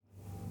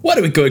What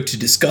are we going to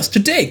discuss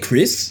today,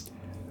 Chris?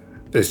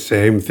 The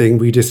same thing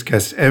we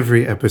discuss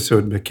every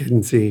episode,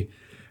 Mackenzie.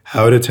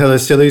 How to tell a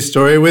silly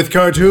story with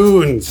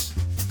cartoons.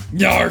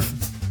 Yarf!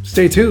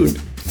 Stay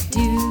tuned.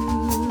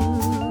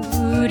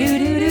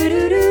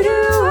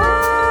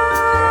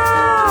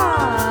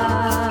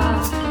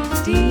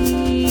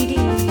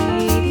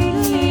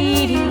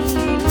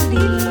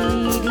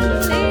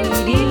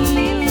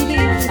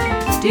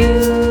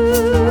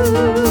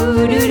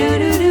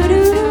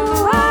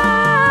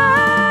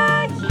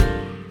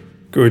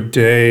 Good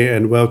day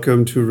and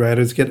welcome to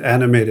Writers Get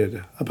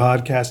Animated, a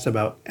podcast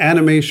about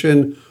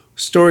animation,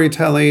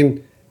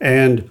 storytelling,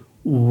 and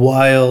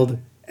wild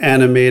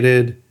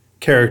animated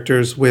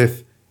characters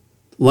with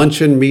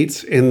luncheon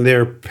meats in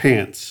their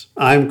pants.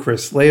 I'm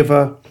Chris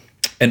Leva.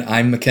 And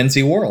I'm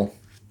Mackenzie Worrell.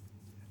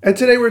 And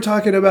today we're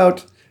talking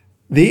about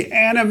the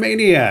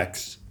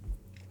Animaniacs,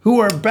 who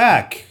are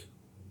back.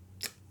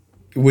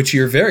 Which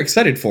you're very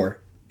excited for,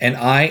 and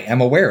I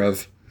am aware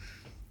of.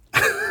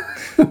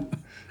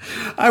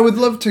 I would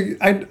love to.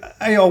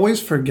 I always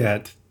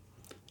forget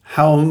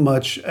how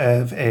much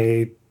of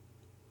a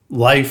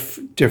life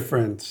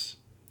difference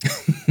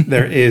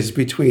there is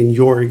between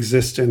your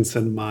existence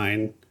and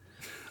mine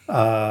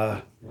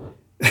in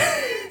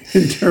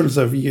terms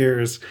of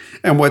years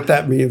and what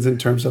that means in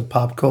terms of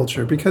pop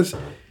culture, because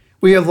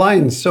we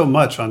align so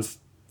much on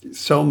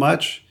so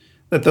much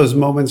that those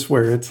moments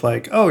where it's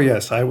like, oh,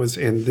 yes, I was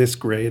in this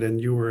grade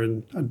and you were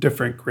in a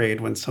different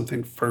grade when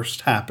something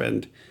first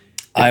happened.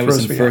 I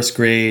was in first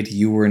grade.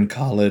 You were in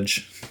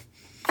college.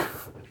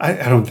 I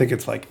don't think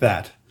it's like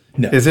that.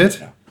 No. Is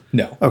it?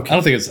 No. Okay. I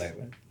don't think it's like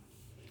that.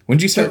 When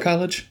did you start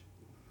college?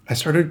 I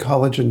started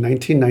college in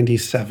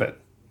 1997.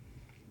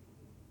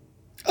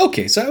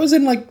 Okay, so I was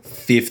in like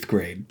 5th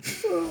grade.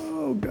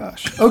 Oh,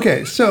 gosh.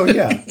 Okay, so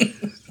yeah,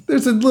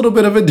 there's a little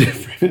bit of a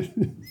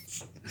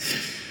difference.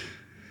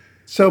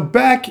 So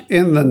back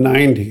in the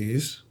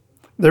 90s,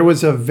 there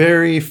was a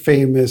very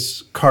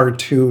famous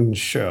cartoon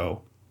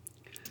show.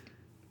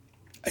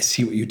 I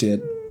see what you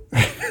did.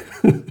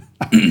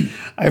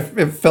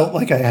 It felt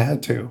like I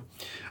had to.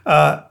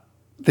 The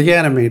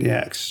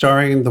Animaniacs,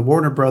 starring the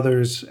Warner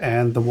Brothers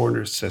and the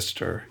Warner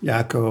sister,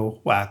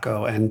 Yakko,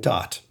 Wakko, and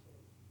Dot.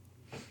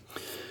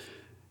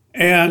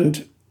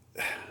 And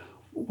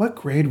what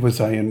grade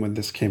was I in when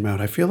this came out?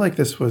 I feel like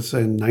this was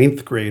in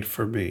 9th grade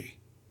for me.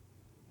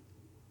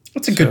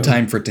 It's a good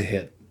time for it to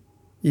hit.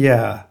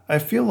 Yeah, I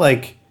feel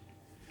like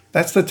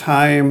that's the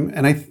time.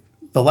 And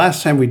the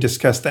last time we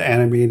discussed the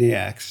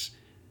Animaniacs,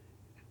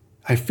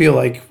 I feel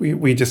like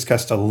we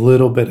discussed a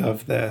little bit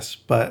of this,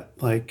 but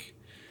like,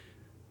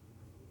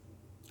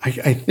 I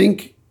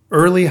think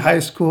early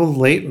high school,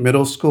 late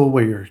middle school,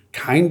 where you're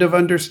kind of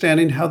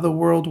understanding how the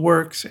world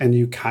works and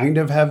you kind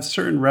of have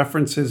certain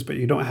references, but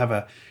you don't have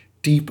a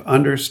deep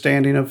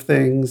understanding of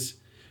things.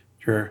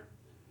 You're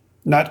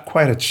not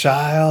quite a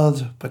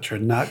child, but you're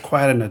not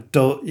quite an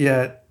adult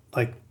yet.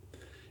 Like,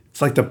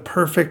 it's like the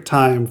perfect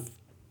time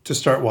to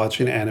start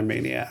watching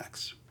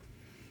Animaniacs.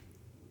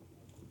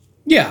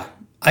 Yeah,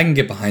 I can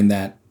get behind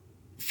that.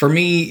 For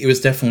me, it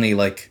was definitely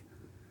like,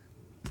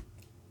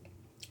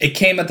 it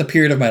came at the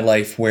period of my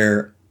life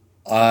where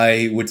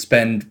I would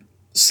spend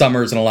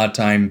summers and a lot of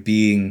time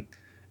being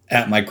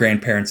at my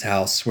grandparents'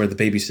 house where the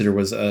babysitter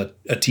was a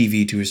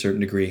TV to a certain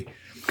degree.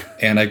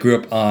 And I grew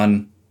up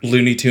on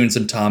Looney Tunes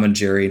and Tom and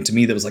Jerry. And to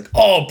me, that was like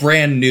all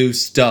brand new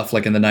stuff,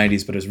 like in the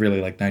 90s, but it was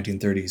really like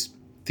 1930s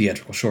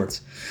theatrical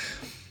shorts.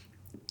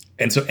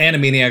 And so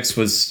Animaniacs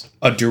was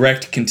a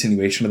direct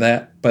continuation of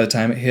that by the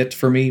time it hit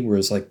for me, where it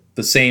was like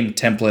the same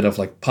template of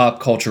like pop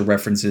culture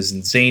references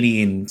and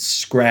zany and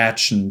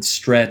scratch and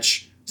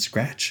stretch.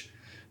 Squash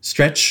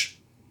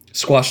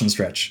and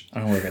stretch. I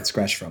don't know where I got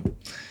scratch from.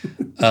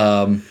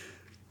 And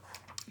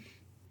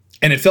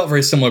it felt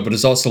very similar, but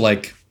it's also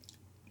like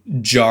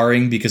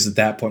jarring because at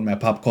that point my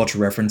pop culture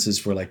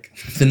references were like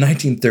the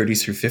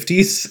 1930s through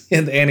 50s,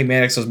 and the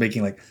Animaniacs was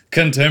making like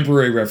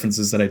contemporary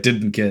references that I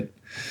didn't get.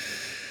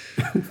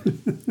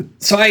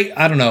 So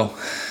I don't know.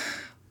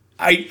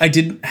 I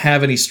didn't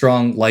have any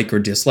strong like or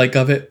dislike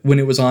of it when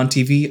it was on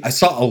TV. I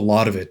saw a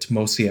lot of it,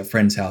 mostly at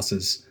friends'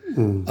 houses.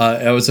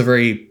 It was a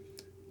very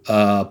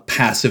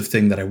passive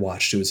thing that I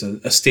watched. It was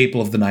a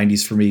staple of the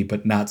 90s for me,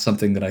 but not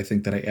something that I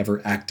think that I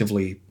ever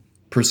actively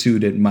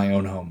pursued it in my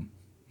own home.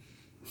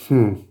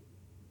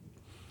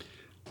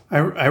 I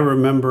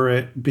remember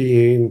it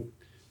being,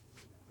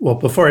 well,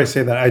 before I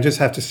say that, I just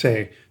have to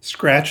say,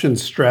 Scratch and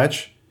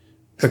Stretch,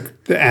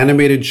 the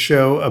animated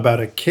show about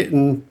a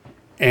kitten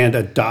and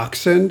a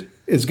dachshund,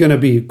 is going to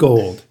be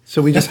gold.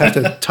 So we just have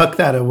to tuck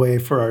that away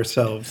for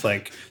ourselves,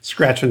 like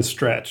Scratch and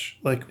Stretch.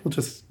 Like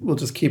we'll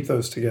just keep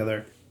those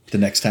together. The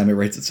next time it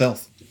writes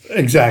itself.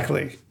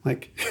 Exactly.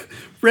 Like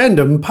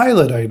random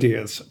pilot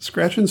ideas.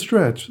 Scratch and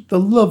Stretch, the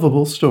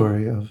lovable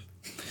story of.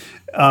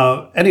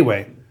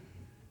 Anyway,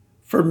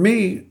 for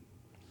me,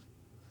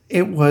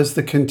 it was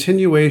the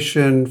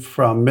continuation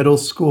from middle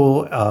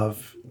school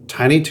of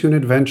Tiny Toon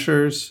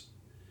Adventures,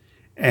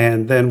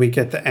 and then we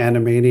get the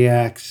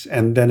Animaniacs,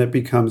 and then it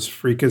becomes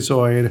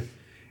Freakazoid.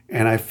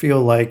 And I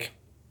feel like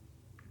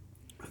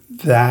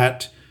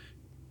that,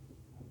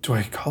 do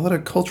I call it a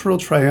cultural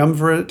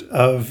triumvirate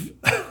of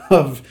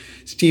of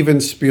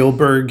Steven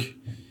Spielberg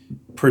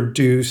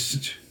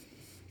produced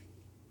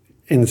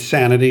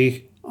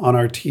insanity on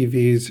our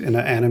TVs in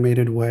an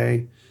animated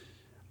way?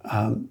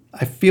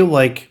 I feel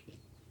like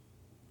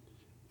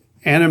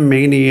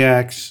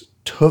Animaniacs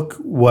took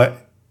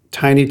what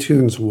Tiny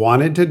Toons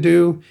wanted to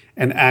do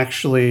and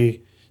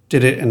actually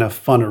did it in a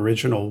fun,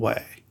 original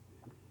way.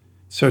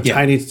 So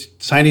Yeah.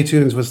 Tiny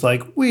Toons was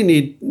like, we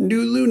need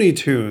new Looney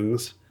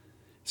Tunes.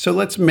 So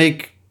let's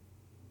make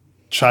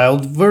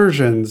child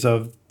versions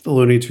of the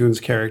Looney Tunes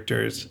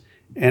characters.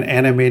 And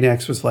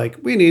Animaniacs was like,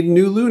 we need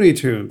new Looney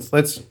Tunes.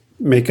 Let's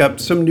make up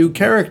some new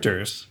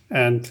characters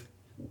and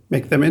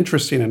make them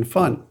interesting and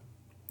fun.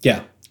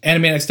 Yeah.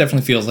 Animaniacs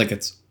definitely feels like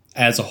it's,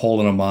 as a whole,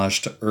 an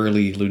homage to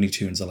early Looney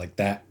Tunes and like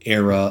that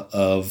era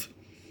of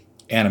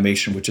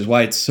animation, which is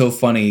why it's so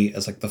funny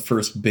as like the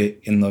first bit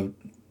in the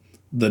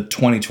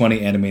 2020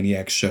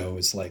 Animaniacs show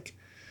is like,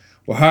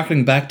 we're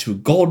harkening back to a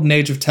golden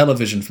age of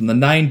television from the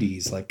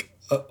 90s. Like,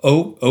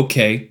 oh,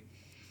 okay.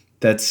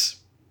 That's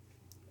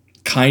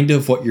kind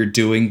of what you're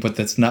doing, but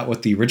that's not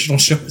what the original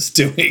show is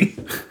doing.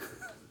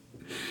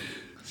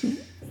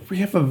 We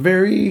have a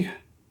very...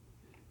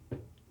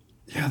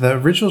 Yeah, the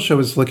original show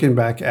is looking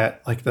back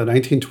at like the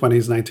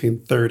 1920s,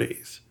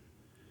 1930s.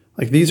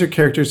 Like these are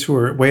characters who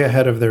are way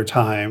ahead of their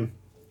time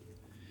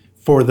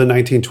for the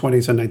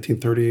 1920s and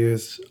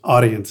 1930s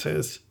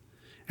audiences.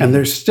 And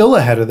they're still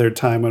ahead of their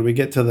time when we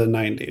get to the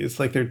 90s.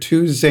 Like they're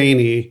too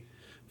zany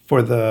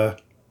for the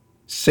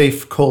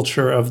safe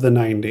culture of the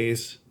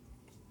 90s.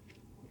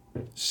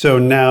 So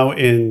now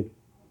in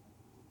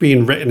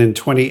being written in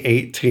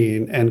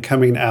 2018 and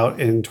coming out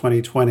in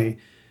 2020,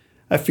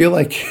 I feel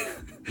like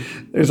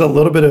there's a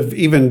little bit of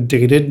even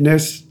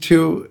datedness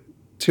to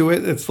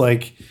it. It's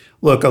like,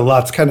 look, a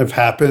lot's kind of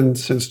happened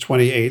since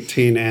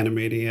 2018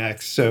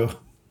 Animaniacs. So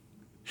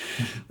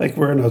like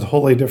we're in a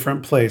wholly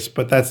different place,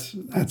 but that's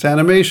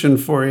animation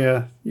for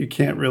you. You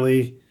can't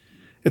really,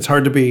 it's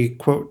hard to be,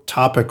 quote,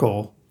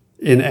 topical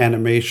in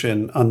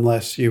animation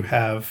unless you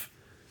have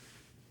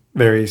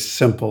very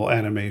simple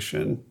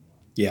animation.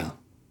 Yeah.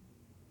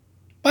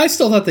 But I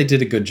still thought they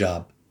did a good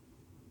job.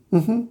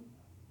 Mm-hmm.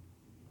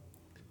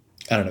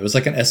 I don't know. It was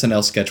like an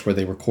SNL sketch where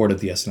they recorded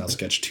the SNL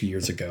sketch 2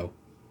 years ago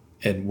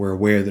and were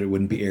aware that it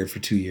wouldn't be aired for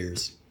 2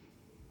 years.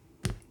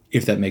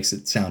 If that makes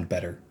it sound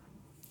better.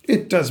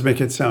 It does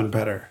make it sound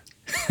better.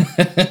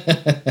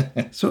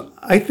 So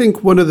I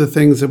think one of the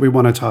things that we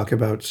want to talk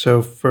about,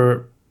 so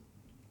for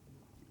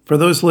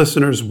those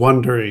listeners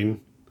wondering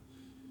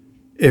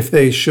if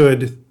they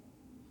should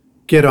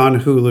get on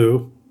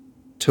Hulu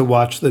to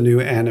watch the new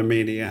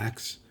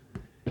Animaniacs,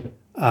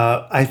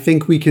 I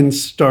think we can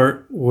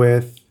start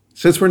with,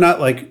 since we're not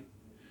like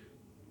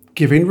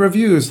giving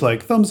reviews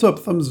like thumbs up,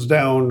 thumbs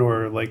down,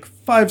 or like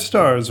 5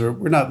 stars, or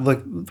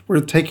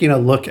we're taking a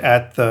look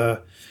at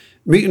the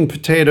meat and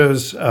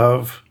potatoes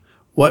of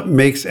what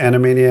makes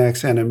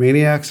Animaniacs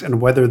Animaniacs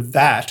and whether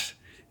that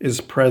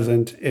is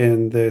present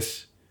in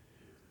this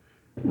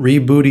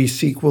rebooty,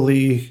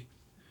 sequely,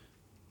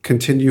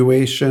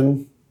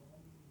 continuation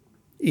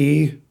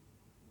Animaniacs.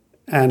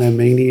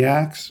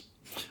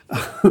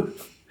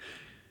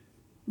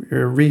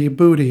 We're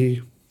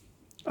rebooty.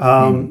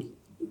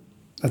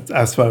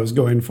 That's what I was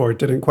going for. It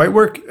didn't quite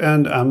work,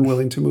 and I'm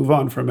willing to move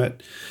on from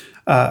it.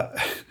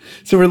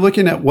 So we're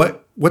looking at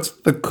what's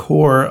the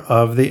core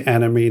of the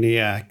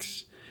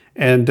Animaniacs,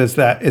 and is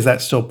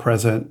that still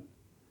present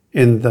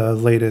in the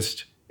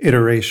latest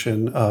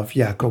iteration of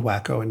Yakko,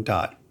 Wacko, and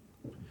Dot?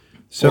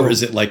 So, or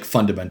is it like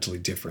fundamentally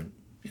different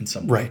in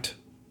some way?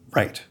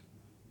 Right.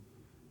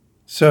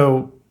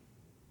 So,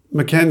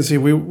 Mackenzie,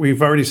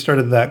 we've already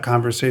started that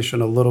conversation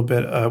a little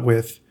bit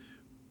with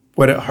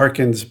what it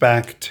harkens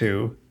back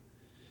to.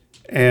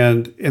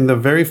 And in the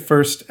very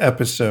first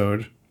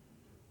episode,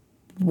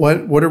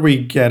 what are we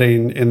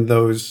getting in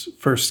those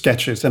first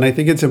sketches? And I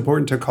think it's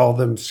important to call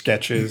them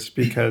sketches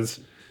because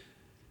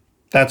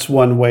that's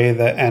one way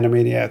that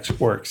Animaniacs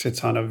works.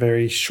 It's on a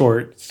very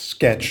short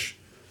sketch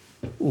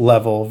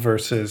level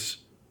versus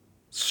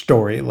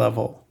story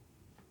level.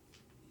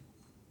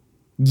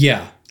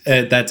 Yeah,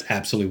 that's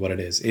absolutely what it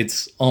is.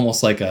 It's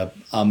almost like a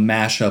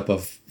mashup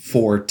of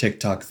 4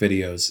 TikTok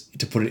videos,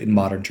 to put it in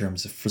modern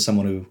terms, for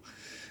someone who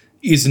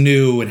is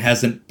new and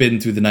hasn't been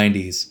through the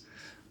 90s.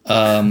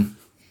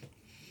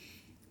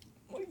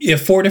 You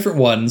have 4 different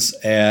ones,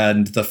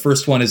 and the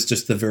first one is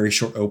just the very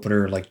short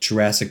opener, like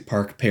Jurassic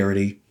Park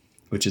parody,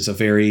 which is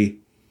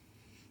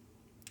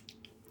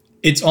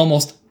it's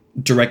almost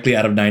directly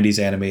out of 90s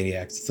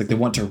Animaniacs. It's like they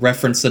want to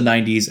reference the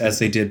 90s as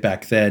they did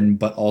back then,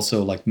 but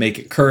also like make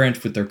it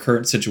current with their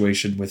current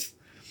situation with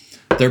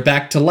they're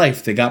back to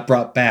life. They got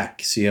brought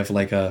back. So you have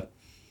like a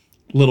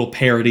little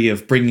parody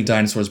of bringing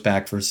dinosaurs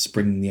back versus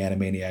bringing the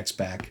Animaniacs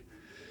back.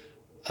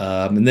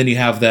 And then you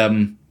have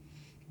them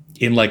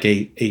in like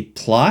a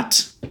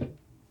plot,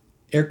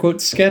 air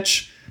quotes,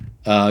 sketch,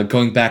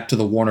 going back to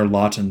the Warner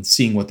lot and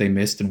seeing what they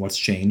missed and what's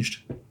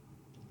changed.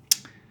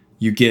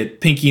 You get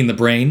Pinky and the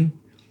Brain,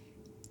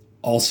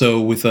 also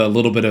with a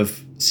little bit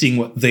of seeing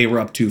what they were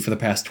up to for the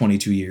past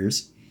 22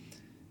 years.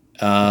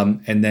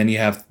 And then you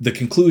have the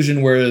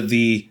conclusion where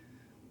the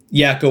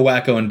Yakko,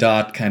 Wacko, and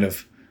Dot kind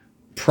of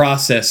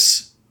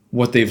process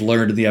what they've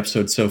learned in the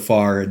episode so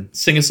far and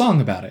sing a song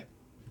about it.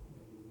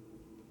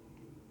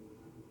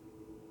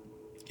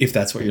 If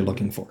that's what you're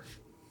looking for.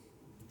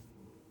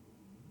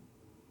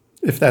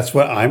 If that's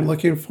what I'm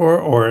looking for,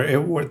 or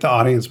what the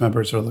audience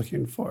members are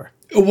looking for.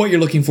 What you're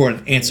looking for,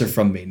 an answer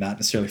from me, not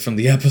necessarily from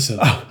the episode.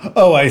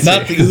 Oh, I see.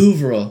 Not the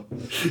overall.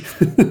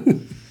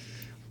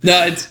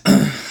 No, it's...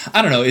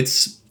 I don't know.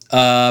 It's...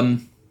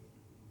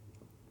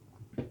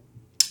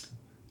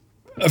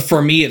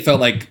 for me, it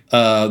felt like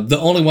the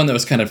only one that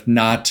was kind of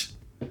not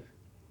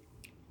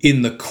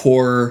in the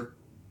core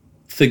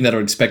thing that I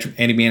would expect from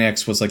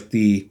Animaniacs was like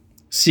the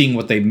seeing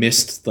what they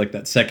missed, like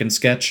that second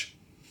sketch.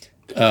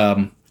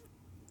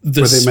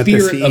 The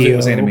spirit of it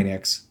was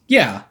Animaniacs.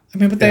 Yeah. I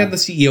mean, but they had the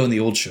CEO in the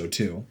old show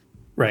too.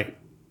 Right.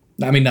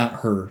 I mean,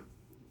 not her,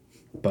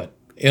 but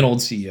an old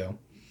CEO.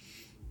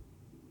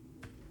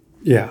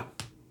 Yeah.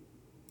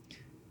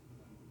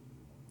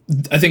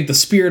 I think the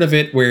spirit of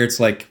it, where it's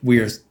like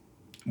we're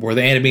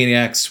the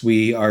Animaniacs,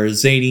 we are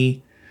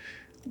zany,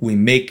 we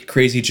make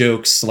crazy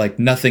jokes, like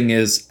nothing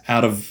is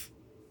out of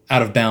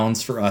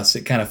bounds for us.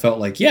 It kind of felt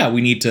like, yeah,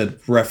 we need to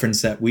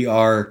reference that we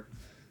are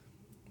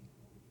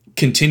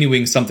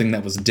continuing something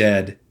that was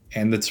dead,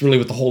 and that's really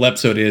what the whole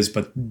episode is,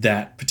 but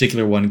that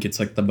particular one gets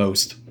like the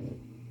most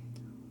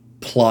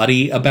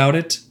plotty about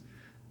it.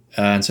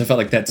 And so I felt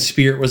like that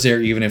spirit was there,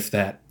 even if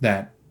that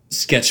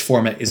sketch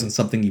format isn't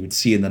something you would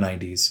see in the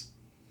 90s.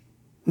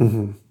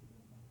 Mm-hmm.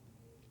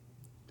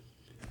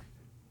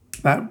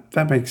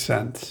 That makes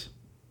sense.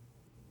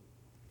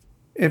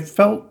 It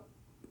felt...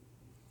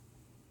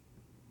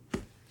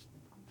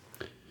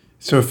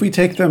 So if we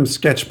take them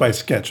sketch by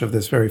sketch of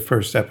this very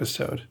first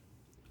episode...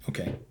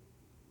 Okay.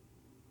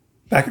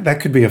 That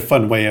could be a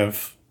fun way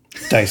of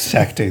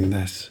dissecting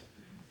this.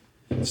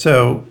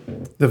 So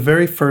the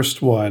very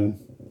first one,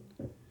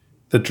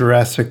 the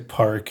Jurassic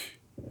Park...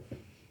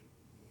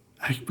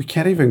 we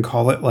can't even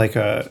call it like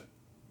a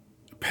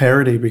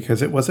parody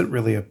because it wasn't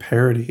really a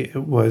parody.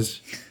 It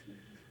was...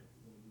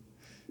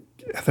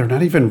 They're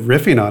not even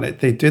riffing on it.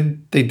 They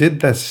did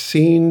the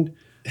scene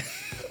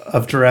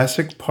of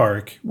Jurassic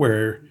Park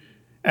where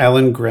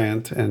Alan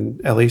Grant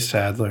and Ellie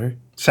Sattler,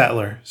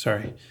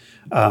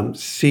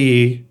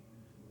 see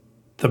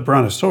the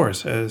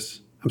brontosauruses.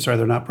 I'm sorry,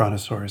 they're not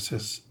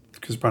brontosauruses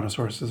because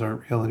brontosauruses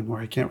aren't real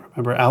anymore. I can't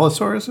remember.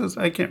 Allosauruses?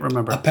 I can't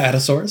remember.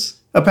 Apatosaurus?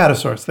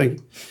 Apatosaurus, thank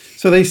you.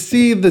 So they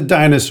see the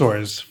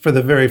dinosaurs for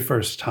the very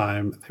first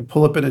time. They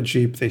pull up in a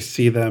Jeep, they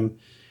see them,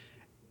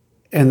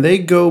 and they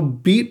go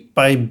beat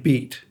by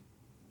beat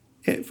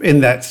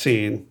in that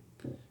scene,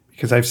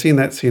 because I've seen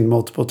that scene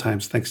multiple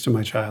times thanks to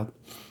my child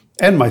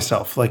and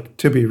myself, like,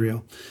 to be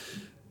real.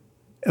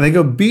 And they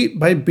go beat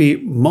by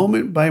beat,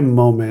 moment by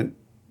moment,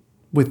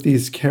 with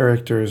these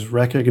characters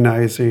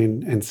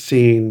recognizing and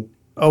seeing,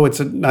 oh, it's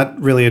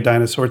not really a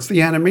dinosaur, it's the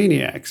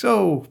Animaniacs.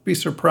 Oh, be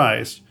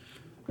surprised.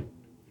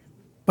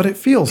 But it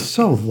feels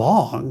so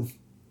long.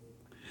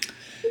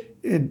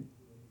 It's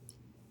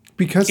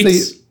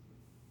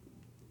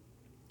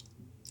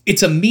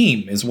a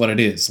meme is what it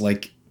is.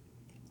 Like,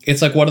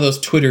 it's like one of those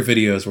Twitter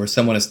videos where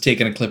someone has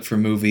taken a clip from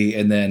a movie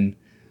and then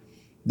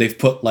they've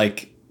put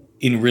like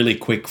in really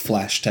quick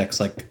flash text,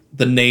 like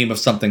the name of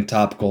something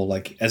topical,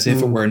 like as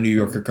if it were a New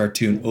Yorker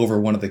cartoon over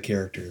one of the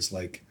characters.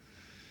 Like,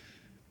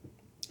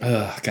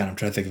 God, I'm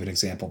trying to think of an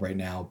example right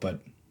now,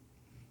 but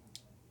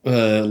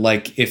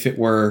like if it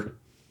were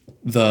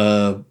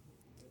the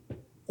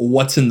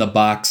what's in the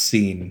box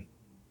scene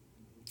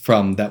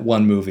from that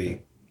one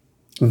movie.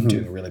 I'm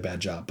doing a really bad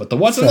job, but the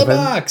what's in the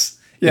box,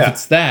 if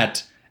it's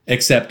that,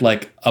 except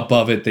like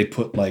above it, they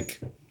put like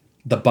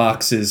the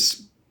box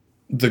is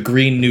the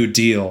Green New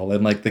Deal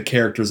and like the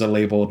characters are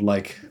labeled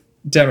like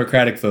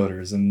Democratic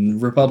voters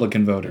and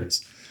Republican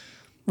voters.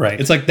 Right.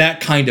 It's like that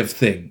kind of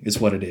thing is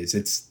what it is.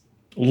 It's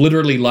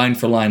literally line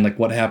for line, like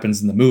what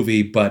happens in the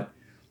movie, but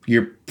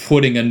you're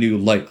putting a new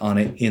light on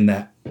it in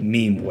that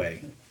meme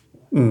way.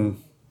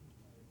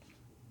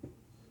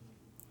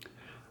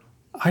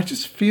 I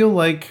just feel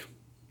like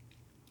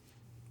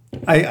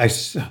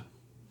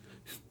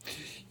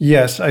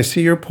yes, I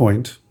see your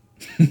point.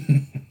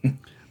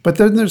 But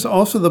then there's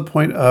also the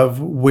point of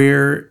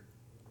where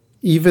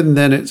even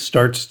then it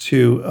starts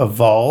to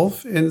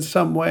evolve in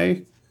some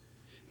way,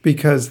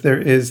 because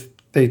they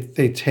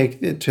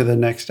take it to the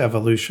next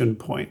evolution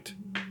point.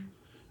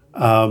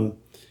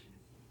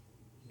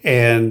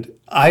 And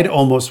I'd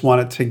almost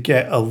want it to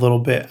get a little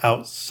bit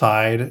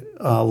outside,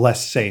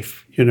 less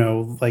safe,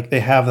 like they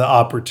have the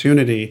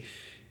opportunity,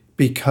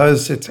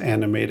 because it's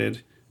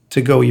animated,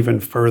 to go even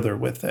further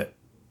with it.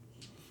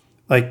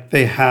 Like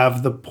they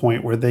have the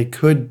point where they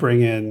could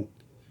bring in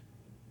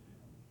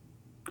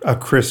a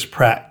Chris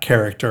Pratt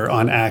character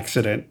on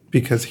accident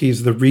because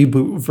he's the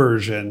reboot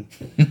version.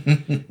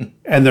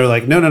 And they're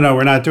like, no,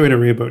 we're not doing a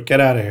reboot.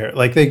 Get out of here.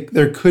 Like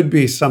there could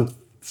be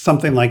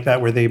something like that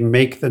where they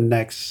make the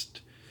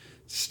next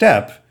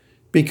step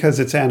because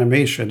it's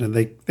animation and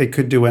they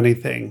could do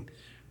anything.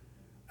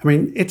 I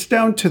mean, it's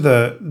down to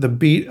the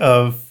beat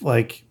of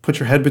like, put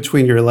your head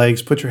between your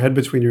legs, put your head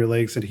between your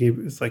legs. And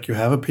it's like, you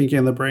have a pinky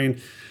in the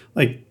brain.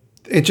 Like,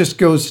 it just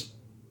goes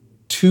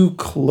too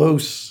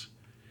close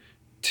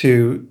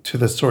to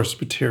the source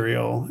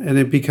material, and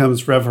it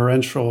becomes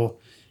reverential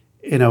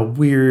in a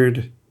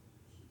weird,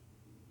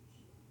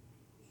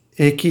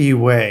 icky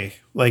way.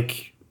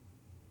 Like,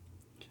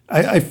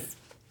 I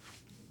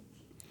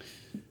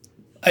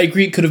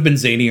agree it could have been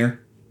zanier.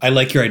 I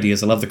like your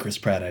ideas. I love the Chris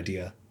Pratt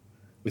idea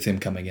with him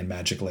coming in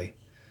magically.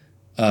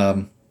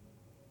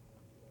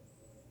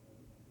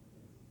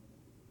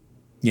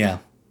 Yeah.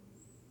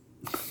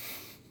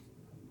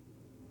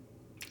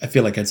 I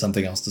feel like I had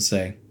something else to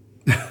say,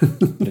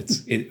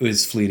 but it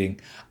was fleeting.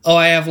 Oh,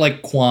 I have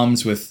like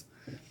qualms with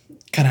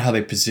kind of how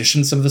they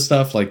position some of the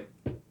stuff, like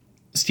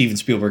Steven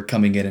Spielberg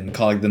coming in and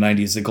calling the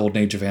 90s the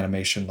golden age of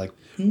animation. Like,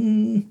 did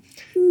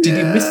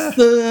you miss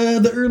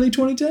the early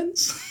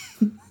 2010s?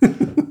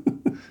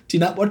 Do you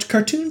not watch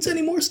cartoons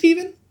anymore,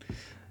 Steven?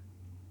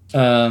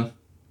 I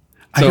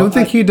don't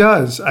think he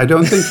does. I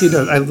don't think he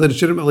does. I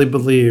legitimately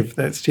believe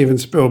that Steven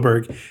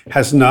Spielberg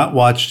has not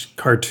watched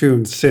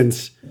cartoons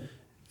since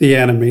the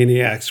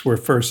Animaniacs were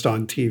first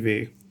on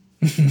TV.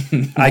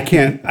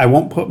 I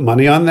won't put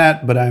money on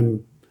that, but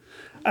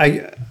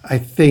I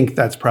think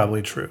that's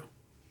probably true.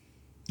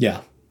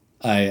 Yeah,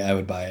 I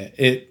would buy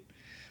it.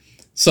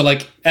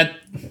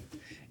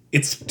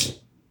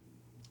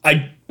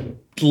 I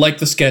like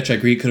the sketch. I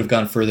agree it could have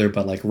gone further,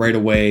 but like right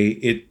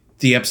away,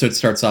 the episode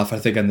starts off, I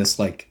think, on this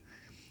like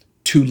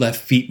 2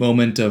 left feet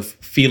moment of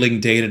feeling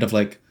dated, of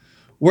like,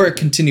 we're a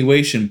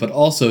continuation, but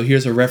also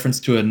here's a reference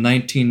to a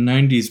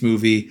 1990s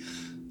movie,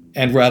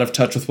 and we're out of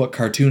touch with what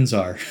cartoons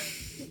are.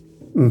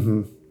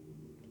 Mm-hmm.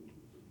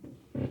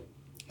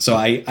 So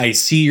I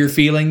see your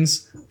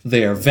feelings.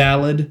 They are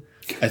valid.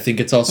 I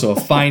think it's also a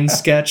fine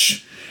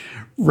sketch.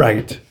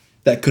 Right.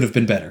 That could have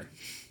been better.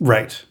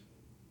 Right.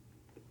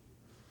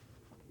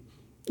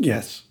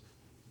 Yes.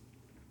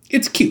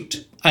 It's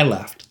cute. I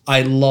laughed.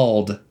 I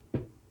lolled.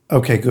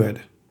 Okay,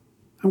 good.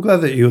 I'm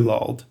glad that you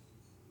lolled.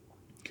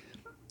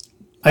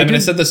 I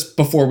said this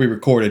before we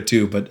recorded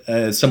too, but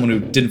as someone who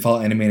didn't follow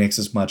Animaniacs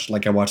as much,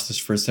 like I watched this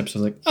first episode,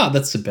 I was like,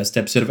 that's the best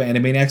episode of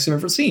Animaniacs I've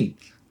ever seen.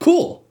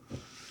 Cool.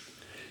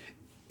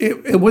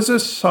 It was a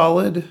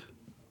solid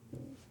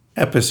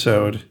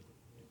episode.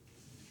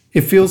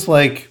 It feels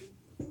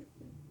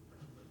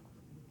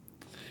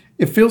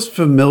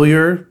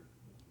familiar,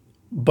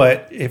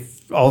 but it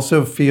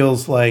also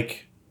feels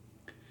like,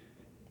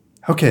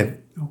 okay,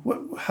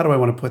 how do I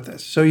want to put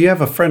this? So you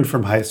have a friend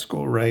from high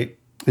school, right?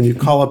 And you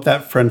call up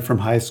that friend from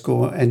high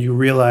school and you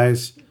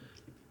realize,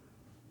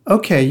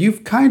 okay,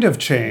 you've kind of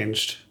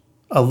changed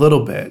a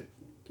little bit,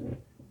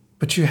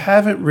 but you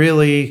haven't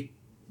really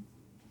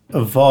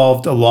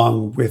evolved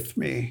along with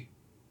me.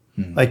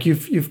 Like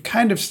you've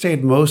kind of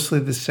stayed mostly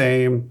the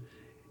same.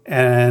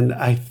 And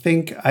I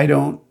think I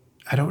don't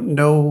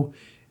know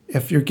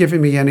if you're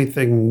giving me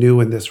anything new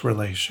in this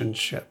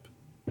relationship.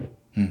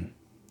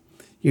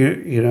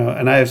 You know,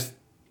 and I have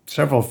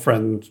several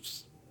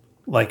friends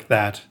like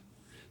that.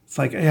 It's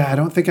like, I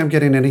don't think I'm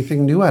getting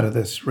anything new out of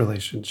this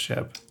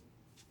relationship.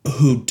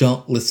 Who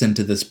don't listen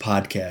to this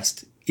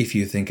podcast if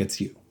you think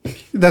it's you.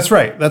 That's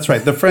right. That's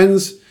right. The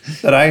friends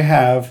that I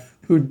have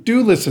who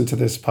do listen to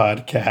this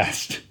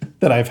podcast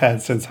that I've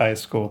had since high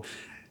school,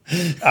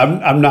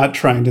 I'm not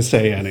trying to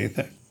say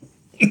anything.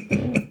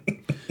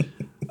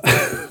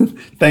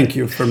 Thank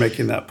you for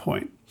making that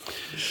point.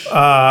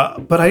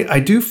 But I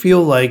do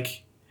feel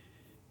like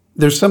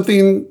there's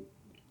something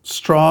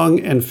strong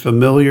and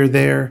familiar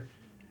there.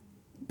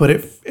 But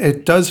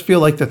it does feel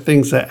like the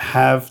things that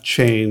have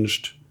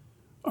changed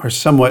are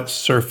somewhat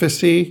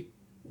surfacey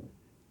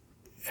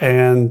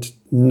and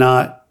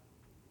not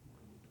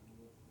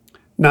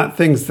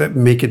things that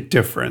make a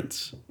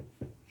difference.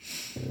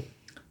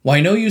 Well,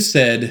 I know you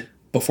said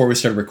before we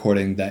started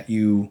recording that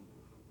you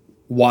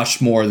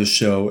watched more of the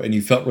show and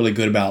you felt really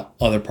good about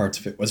other parts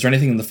of it. Was there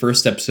anything in the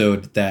first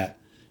episode that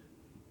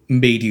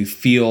made you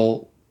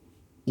feel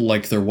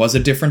like there was a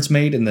difference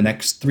made in the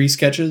next 3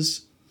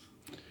 sketches?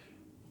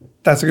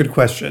 That's a good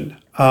question.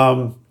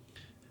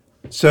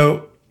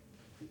 So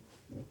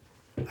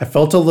I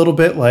felt a little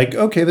bit like,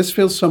 okay, this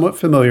feels somewhat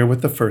familiar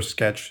with the first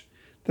sketch.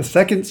 The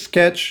second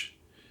sketch,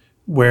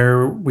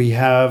 where we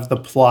have the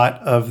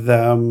plot of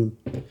them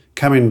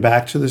coming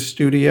back to the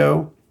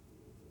studio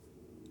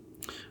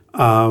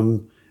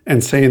and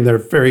saying their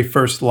very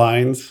first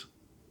lines.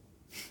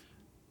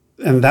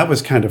 And that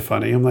was kind of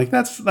funny. I'm like,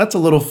 that's a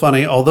little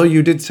funny, although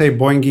you did say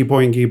boingy,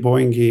 boingy,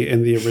 boingy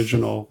in the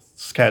original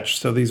sketch.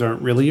 So these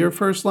aren't really your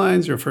first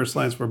lines. Your first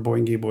lines were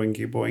boingy,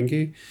 boingy,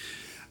 boingy,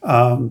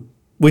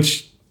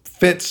 which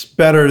fits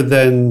better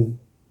than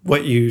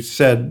what you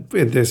said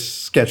in this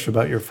sketch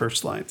about your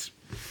first lines.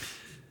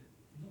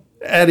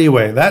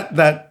 Anyway, that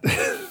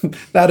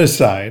that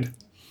aside,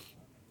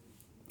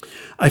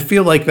 I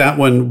feel like that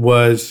one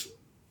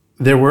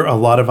there were a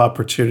lot of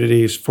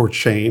opportunities for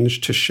change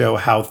to show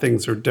how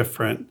things are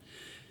different.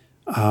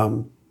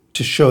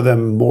 to show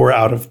them more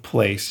out of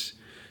place,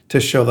 to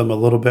show them a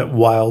little bit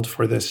wild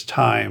for this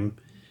time.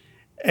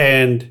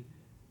 And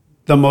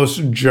the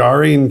most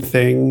jarring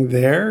thing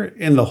there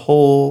in the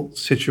whole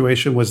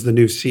situation was the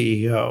new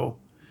CEO.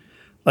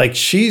 Like,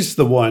 she's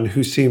the one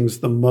who seems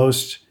the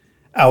most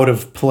out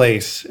of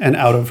place and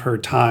out of her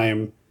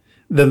time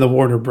than the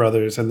Warner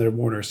brothers and their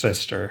Warner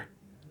sister.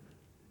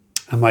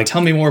 I'm like,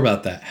 tell me more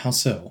about that. How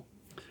so?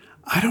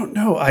 I don't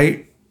know.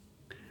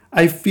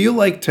 I feel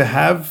like to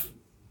have,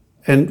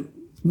 and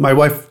my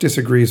wife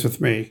disagrees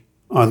with me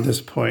on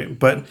this point,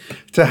 but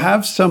to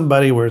have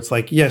somebody where it's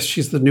like, yes,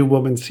 she's the new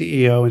woman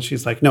CEO, and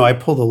she's like, no, I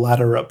pull the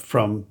ladder up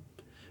from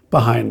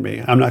behind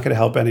me. I'm not going to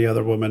help any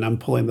other woman. I'm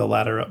pulling the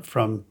ladder up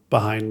from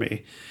behind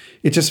me.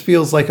 It just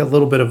feels like a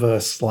little bit of a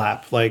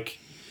slap. Like,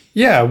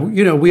 yeah,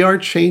 we are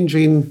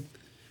changing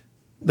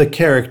the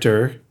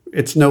character.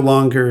 It's no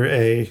longer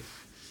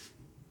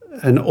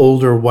an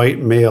older white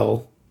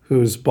male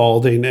who's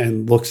balding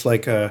and looks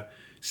like a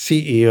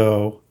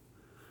CEO.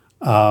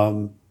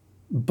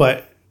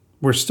 But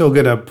we're still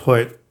going to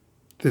put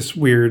this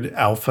weird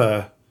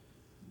alpha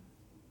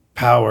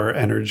power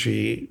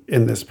energy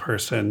in this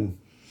person.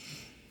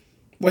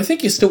 Well, I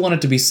think you still want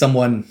it to be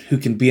someone who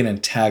can be an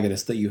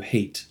antagonist that you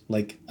hate.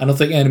 Like, I don't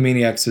think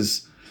Animaniacs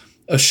is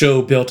a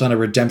show built on a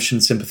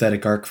redemption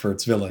sympathetic arc for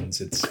its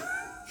villains. It's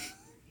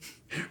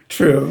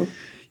true.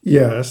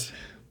 Yes.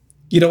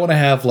 You don't want to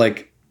have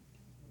like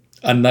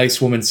a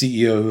nice woman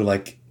CEO who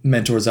like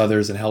mentors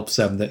others and helps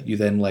them that you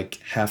then like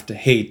have to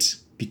hate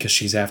because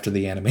she's after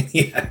the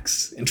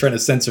Animaniacs and trying to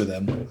censor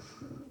them.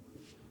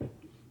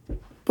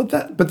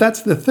 But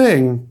that's the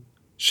thing.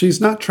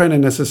 She's not trying to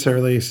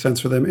necessarily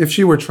censor them. If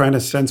she were trying to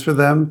censor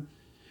them,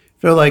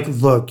 they're like,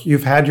 look,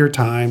 you've had your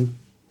time.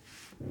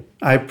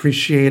 I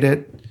appreciate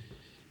it.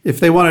 If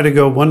they wanted to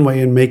go one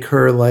way and make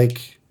her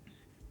like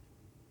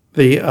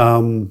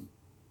the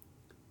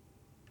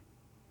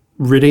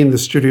ridding the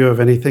studio of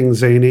anything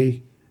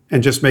zany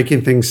and just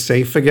making things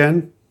safe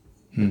again.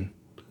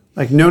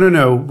 Like,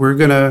 no,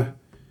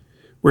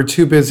 we're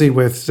too busy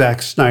with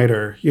Zack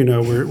Snyder.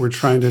 We're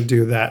trying to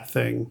do that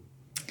thing.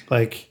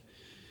 Like,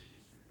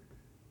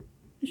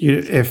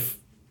 if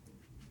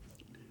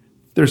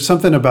there's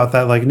something about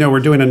that, like, no, we're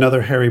doing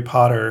another Harry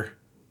Potter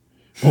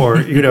or,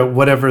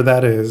 whatever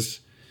that is.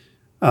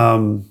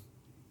 I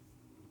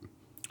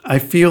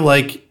feel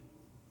like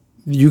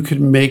you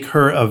could make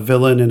her a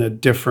villain in a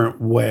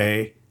different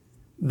way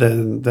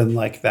than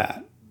like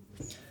that.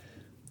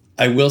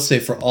 I will say,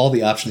 for all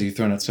the options you've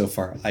thrown out so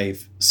far,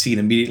 I've seen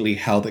immediately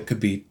how that could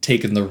be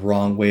taken the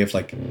wrong way of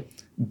like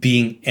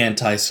being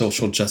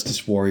anti-social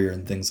justice warrior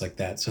and things like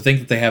that. So I think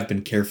that they have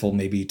been careful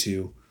maybe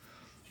to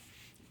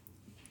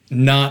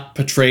not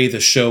portray the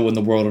show and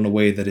the world in a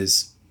way that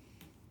is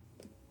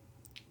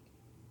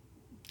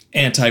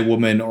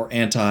anti-woman or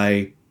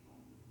anti-person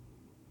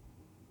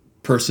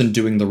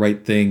doing the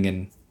right thing.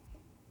 And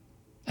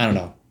I don't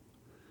know.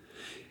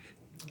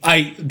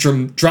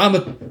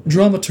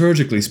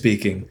 Dramaturgically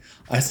speaking,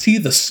 I see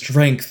the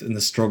strength in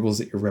the struggles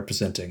that you're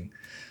representing.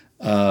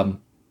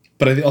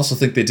 But I also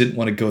think they didn't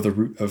want to go the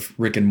route of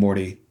Rick and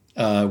Morty,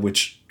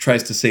 which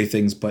tries to say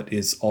things but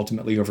is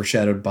ultimately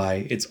overshadowed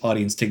by its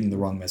audience taking the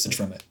wrong message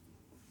from it.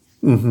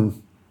 Mm-hmm.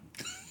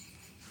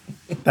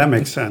 That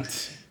makes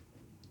sense.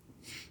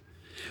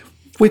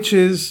 Which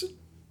is,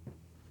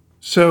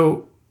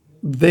 so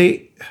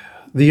the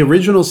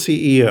original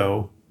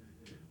CEO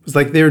was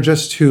like, they're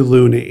just too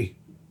loony.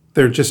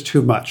 They're just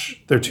too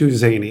much. They're too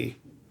zany.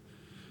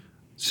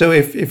 So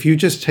if you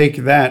just take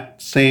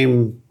that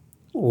same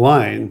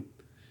line,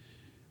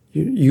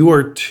 you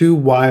are too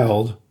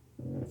wild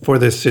for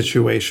this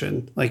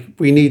situation. Like,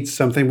 we need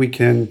something we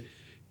can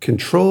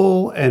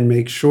control and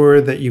make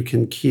sure that you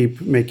can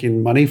keep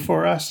making money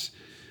for us.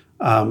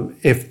 I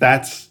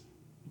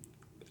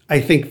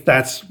think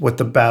that's what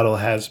the battle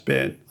has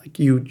been. Like,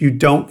 you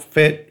don't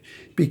fit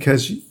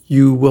because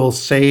you will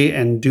say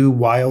and do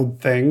wild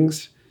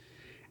things,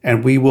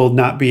 and we will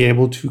not be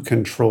able to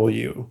control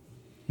you.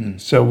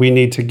 So we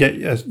need to get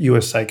you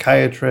a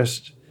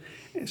psychiatrist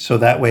so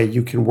that way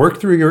you can work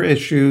through your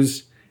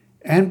issues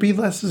and be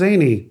less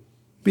zany,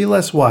 be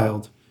less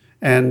wild,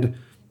 and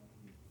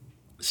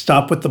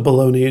stop with the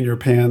baloney in your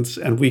pants,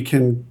 and we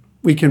can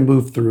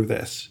move through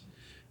this.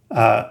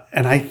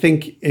 And I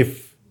think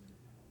if,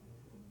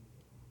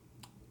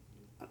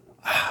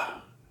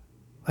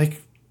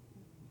 like,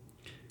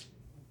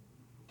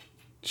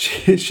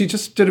 she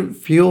just didn't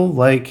feel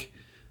like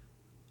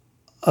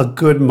a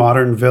good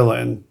modern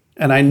villain.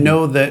 And I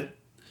know that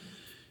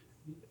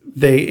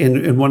they,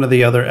 in one of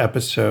the other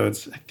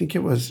episodes, I think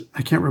it was,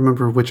 I can't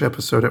remember which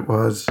episode it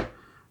was,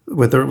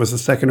 whether it was the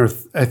second or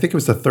I think it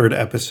was the third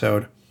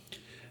episode,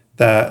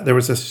 that there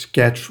was a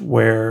sketch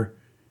where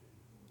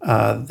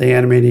the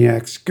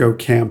Animaniacs go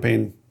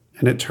camping,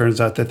 and it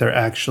turns out that they're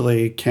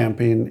actually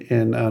camping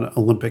in an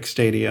Olympic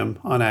stadium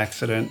on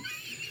accident.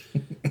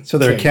 So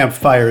their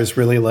campfire is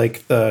really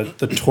like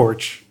the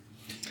torch.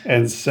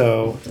 And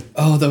so...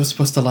 Oh, that was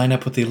supposed to line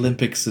up with the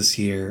Olympics this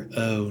year.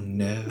 Oh,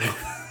 no.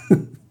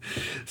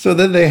 So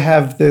then they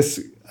have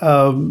this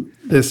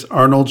this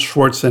Arnold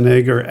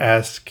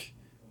Schwarzenegger-esque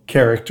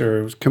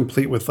character,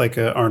 complete with like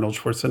a Arnold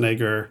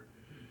Schwarzenegger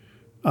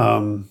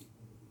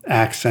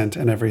accent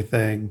and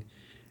everything.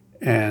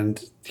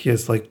 And he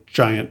has like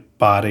giant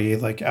body,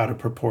 like out of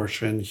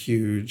proportion,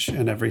 huge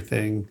and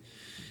everything.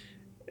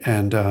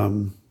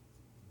 And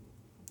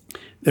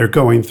they're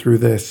going through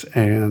this,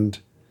 and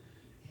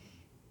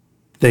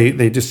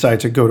they decide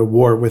to go to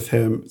war with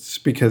him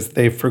because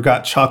they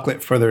forgot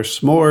chocolate for their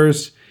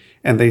s'mores,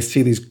 and they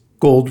see these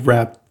gold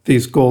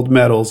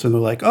medals, and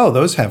they're like, oh,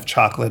 those have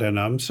chocolate in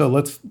them, so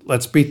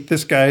let's beat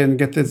this guy and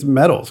get these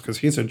medals because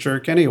he's a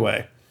jerk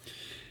anyway.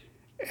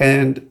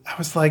 And I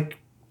was like,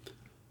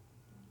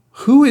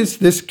 who is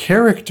this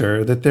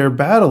character that they're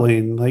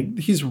battling? Like,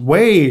 he's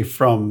way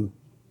from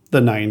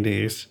the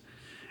 90s.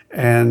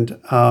 And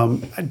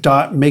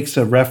Dot makes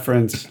a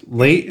reference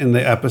late in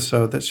the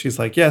episode that she's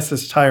like, yes,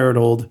 this tired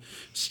old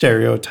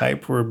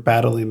stereotype. We're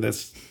battling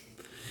this,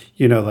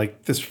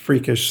 like this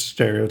freakish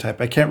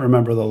stereotype. I can't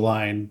remember the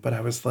line, but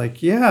I was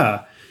like,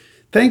 yeah,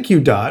 thank you,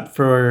 Dot,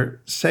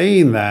 for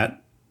saying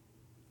that.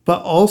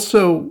 But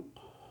also,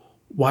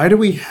 why do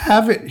we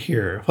have it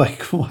here?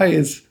 Like, why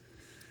is...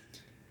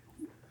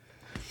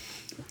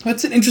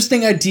 That's an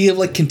interesting idea of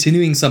like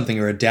continuing something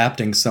or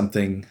adapting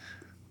something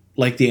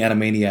like the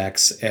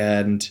Animaniacs.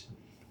 And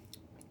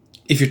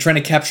if you're trying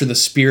to capture the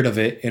spirit of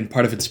it, and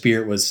part of its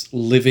spirit was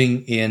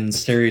living in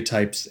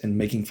stereotypes and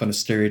making fun of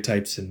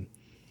stereotypes and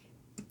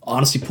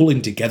honestly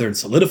pulling together and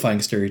solidifying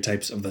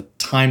stereotypes of the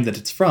time that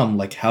it's from,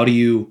 like, how do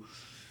you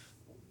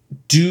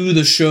do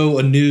the show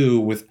anew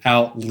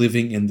without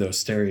living in those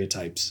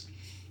stereotypes?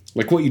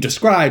 Like, what you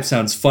described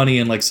sounds funny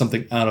and like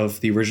something out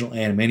of the original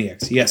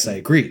Animaniacs. Yes, I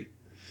agree.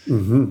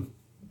 Mm-hmm.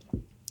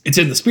 It's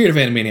in the spirit of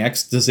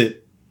Animaniacs.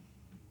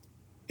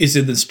 Is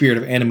it the spirit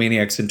of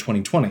Animaniacs in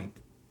 2020?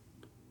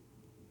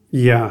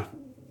 Yeah.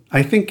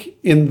 I think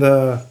in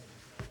the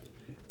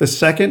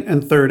second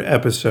and third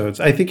episodes,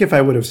 I think if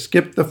I would have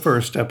skipped the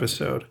first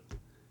episode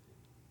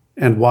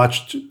and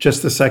watched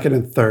just the second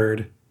and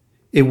third,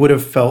 it would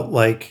have felt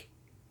like,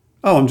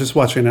 oh, I'm just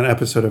watching an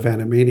episode of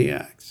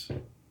Animaniacs.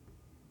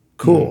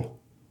 Cool.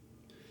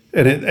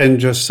 And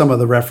just some of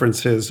the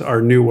references are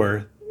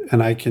newer,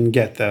 and I can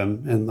get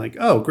them, and like,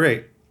 oh,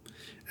 great.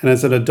 And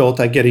as an adult,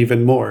 I get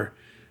even more.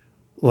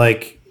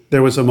 Like,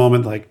 there was a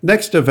moment like,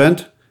 next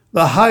event,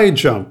 the high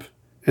jump.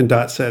 And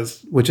Dot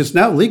says, which is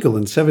now legal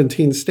in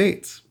 17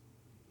 states.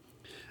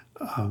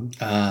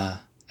 I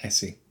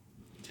see.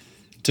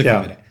 Took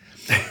a minute.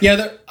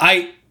 Yeah,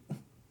 I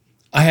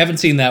haven't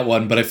seen that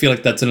one, but I feel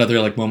like that's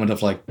another like moment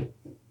of like,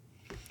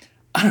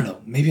 I don't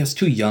know, maybe I was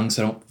too young,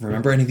 so I don't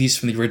remember any of these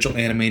from the original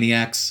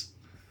Animaniacs.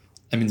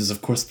 I mean, there's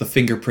of course the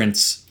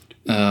fingerprints.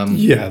 That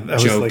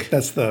was like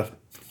that's the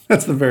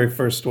very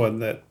first one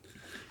that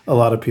a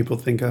lot of people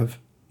think of.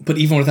 But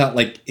even without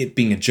like it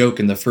being a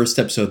joke in the first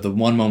episode, the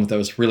one moment that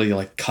was really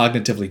like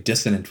cognitively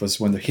dissonant was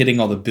when they're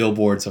hitting all the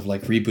billboards of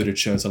like rebooted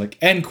shows. They're like,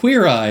 and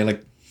Queer Eye.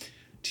 Like,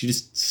 did you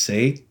just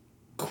say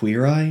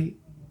Queer Eye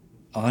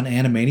on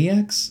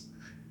Animaniacs?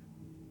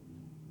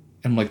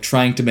 I'm like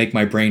trying to make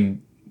my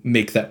brain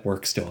make that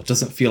work still. It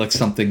doesn't feel like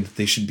something that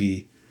they should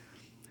be.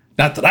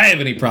 Not that I have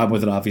any problem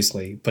with it,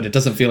 obviously, but it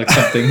doesn't feel like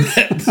something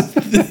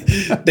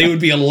that they would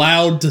be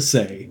allowed to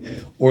say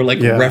or like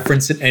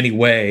reference in any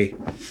way.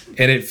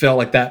 And it felt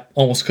like that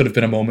almost could have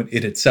been a moment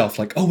in itself.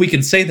 Like, oh, we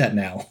can say that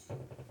now.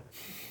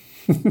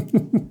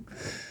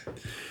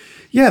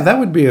 Yeah, that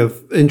would be an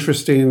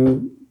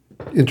interesting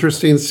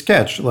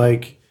sketch.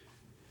 Like,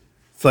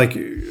 it's like,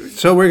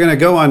 so we're going to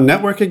go on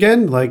network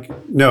again?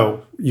 Like,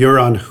 no, you're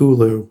on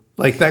Hulu.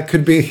 Like, that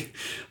could be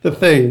the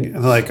thing.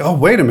 And like, oh,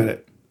 wait a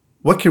minute.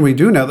 What can we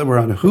do now that we're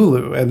on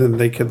Hulu? And then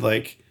they could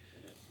like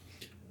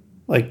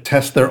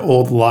test their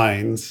old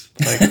lines.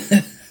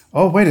 Like,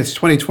 oh, wait, it's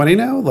 2020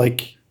 now?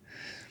 Like,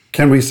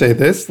 can we say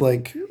this?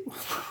 Like,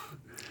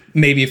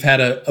 maybe you've had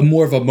a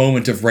more of a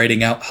moment of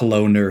writing out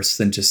Hello Nurse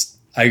than just,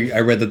 I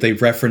read that they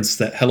referenced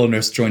that Hello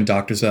Nurse joined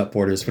Doctors Without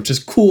Borders, which is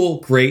cool,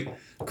 great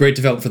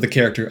development for the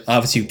character.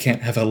 Obviously, you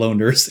can't have Hello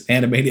Nurse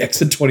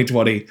Animaniacs in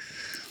 2020.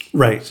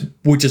 Right.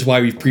 Which is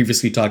why we've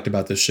previously talked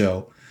about this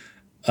show.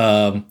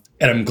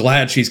 And I'm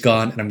glad she's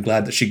gone, and I'm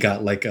glad that she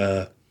got like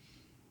a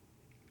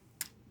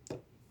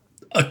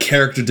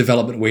character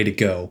development way to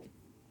go.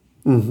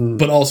 Mm-hmm.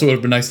 But also it would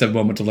have been nice to have a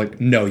moment of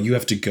like, no, you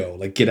have to go.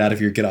 Like, get out of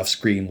here, get off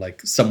screen.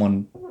 Like,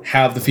 someone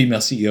have the female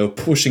CEO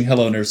pushing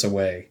Hello Nurse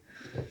away.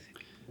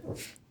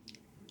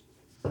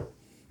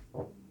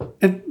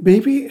 And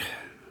maybe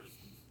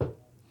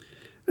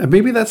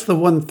that's the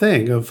one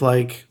thing of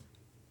like,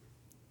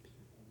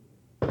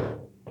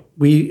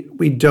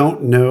 we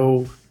don't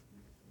know.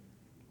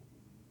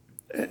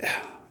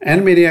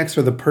 Animaniacs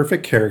are the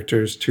perfect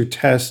characters to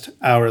test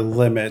our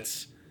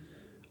limits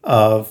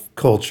of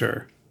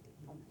culture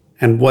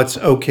and what's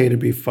okay to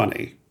be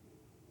funny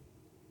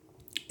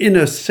in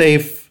a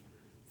safe,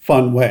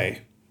 fun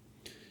way.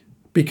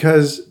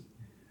 Because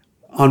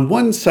on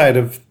one side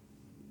of,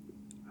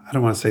 I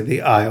don't want to say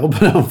the aisle,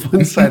 but on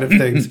one side of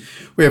things,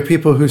 we have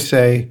people who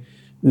say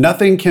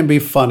nothing can be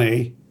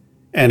funny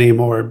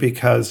anymore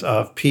because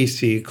of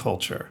PC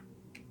culture.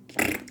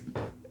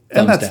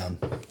 Thumbs down.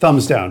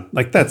 Thumbs down.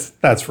 Like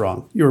that's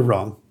wrong. You're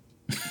wrong.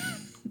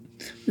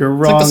 You're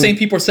It's wrong. like the same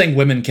people are saying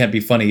women can't be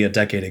funny a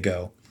decade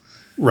ago.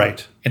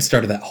 Right. And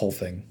started that whole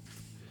thing.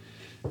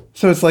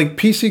 So it's like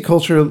PC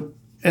culture,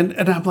 and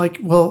I'm like,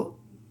 well,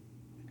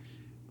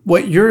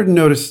 what you're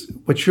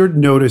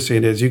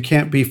noticing is you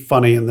can't be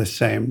funny in the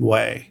same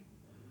way.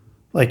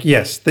 Like,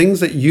 yes, things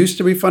that used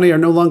to be funny are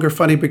no longer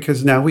funny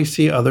because now we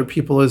see other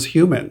people as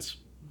humans.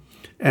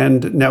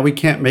 And now we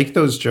can't make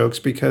those jokes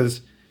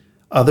because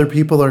other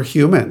people are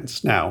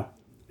humans now.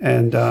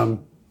 And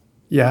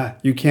yeah,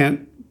 you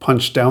can't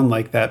punch down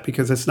like that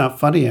because it's not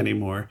funny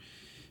anymore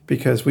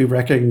because we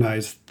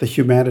recognize the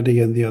humanity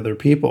in the other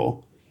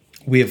people.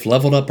 We have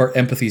leveled up our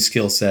empathy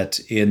skill set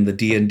in the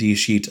D&D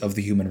sheet of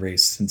the human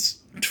race since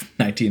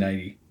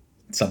 1990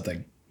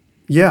 something.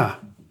 Yeah.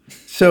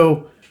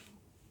 So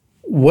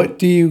what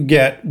do you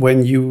get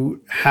when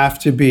you have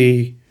to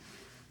be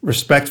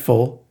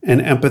respectful and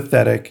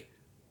empathetic,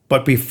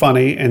 but be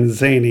funny and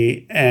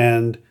zany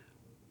and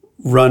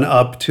run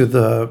up to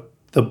the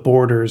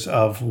borders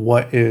of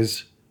what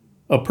is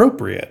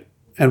appropriate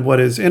and what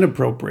is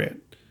inappropriate?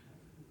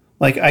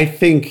 Like, I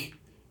think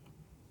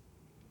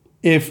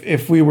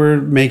if we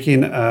were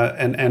making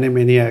an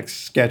Animaniacs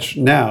sketch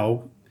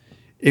now,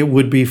 it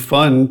would be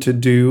fun to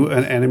do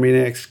an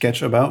Animaniacs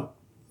sketch about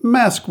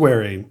mask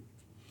wearing.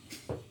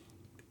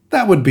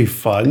 That would be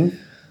fun.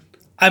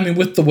 I mean,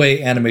 with the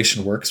way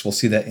animation works, we'll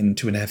see that in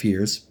 2.5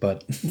 years,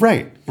 but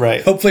Right.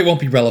 hopefully it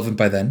won't be relevant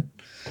by then.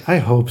 I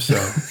hope so.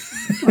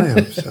 I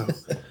hope so.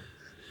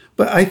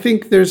 But I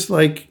think there's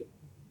like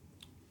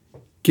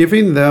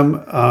giving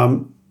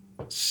them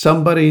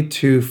somebody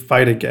to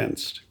fight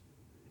against.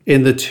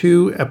 In the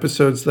 2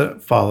 episodes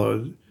that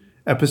followed,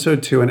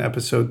 episode 2 and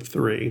episode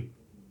 3,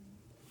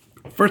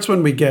 first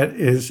one we get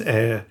is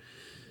the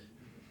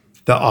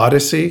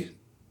Odyssey.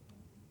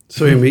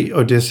 So we meet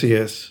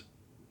Odysseus,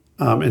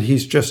 and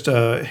he's just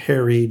a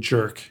hairy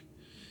jerk.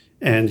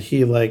 And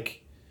he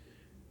the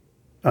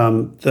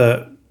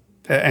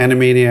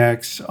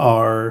Animaniacs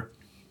are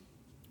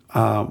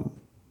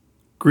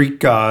Greek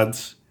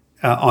gods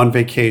on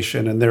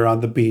vacation, and they're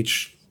on the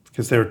beach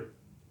because they're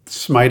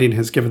Smiting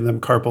has given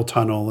them carpal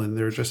tunnel, and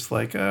they're just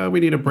like,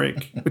 we need a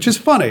break, which is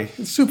funny.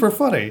 It's super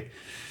funny.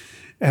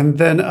 And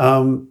then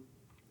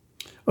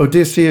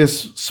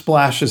Odysseus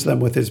splashes them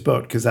with his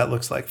boat because that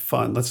looks like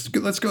fun. Let's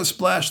go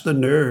splash the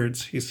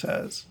nerds, he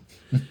says.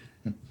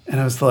 And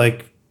I was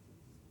like,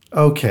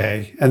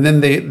 okay. And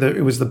then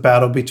it was the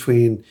battle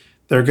between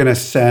they're going to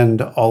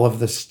send all of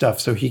this stuff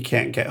so he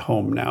can't get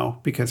home now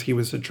because he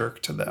was a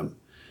jerk to them.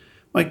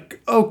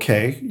 Like,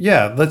 okay,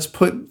 yeah, let's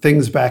put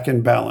things back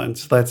in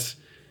balance.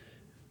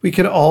 We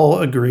could all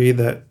agree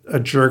that a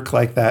jerk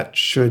like that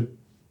should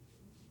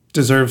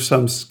deserve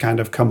some kind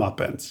of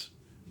comeuppance.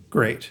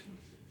 Great.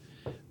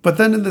 But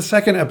then in the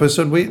second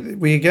episode,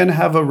 we again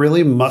have a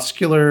really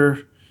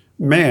muscular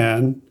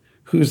man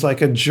who's like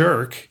a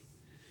jerk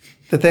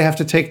that they have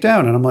to take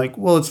down. And I'm like,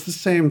 well, it's the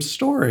same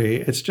story.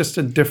 It's just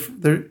a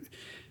different...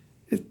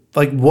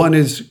 Like one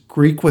is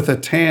Greek with a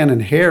tan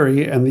and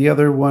hairy, and the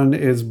other one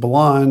is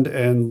blonde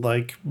and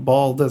like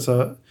bald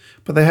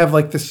but they have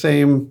like the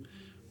same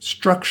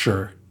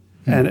structure.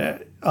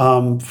 And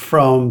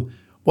from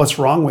what's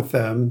wrong with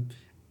them,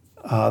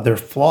 their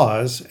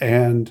flaws,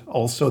 and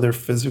also their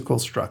physical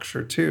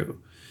structure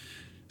too.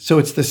 So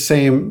it's the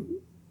same,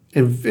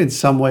 in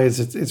some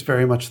ways, it's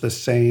very much the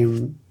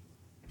same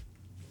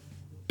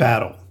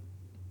battle.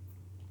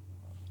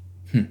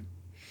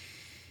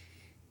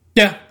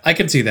 Yeah, I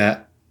can see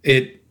that.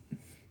 It,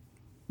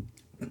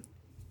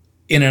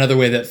 in another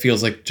way, that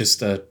feels like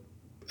just an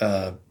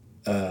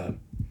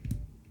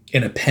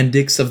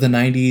appendix of the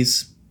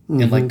 90s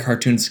in like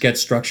cartoon sketch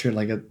structure.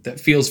 Like that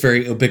feels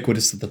very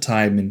ubiquitous at the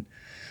time, and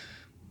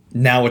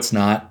now it's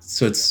not.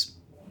 So it's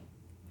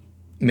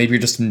maybe you're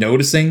just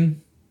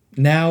noticing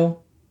now.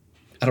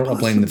 I don't want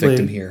to blame the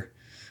victim here.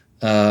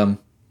 But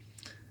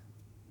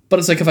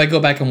it's like if I go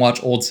back and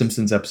watch old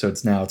Simpsons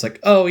episodes now, it's like,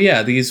 oh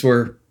yeah, these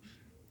were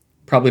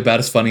probably about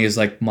as funny as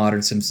like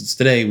modern Simpsons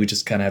today. We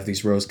just kind of have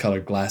these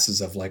rose-colored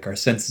glasses of like our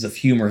senses of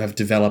humor have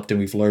developed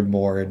and we've learned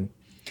more. And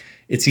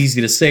it's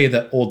easy to say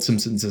that old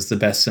Simpsons is the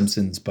best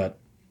Simpsons, but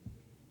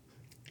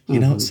you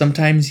know,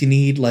 sometimes you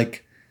need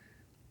like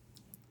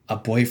a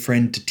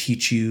boyfriend to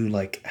teach you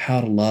like how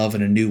to love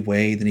in a new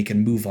way. Then you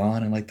can move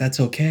on, and like that's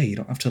okay. You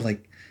don't have to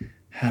like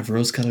have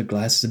rose-colored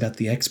glasses about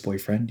the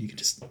ex-boyfriend. You can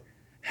just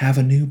have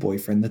a new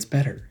boyfriend that's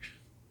better.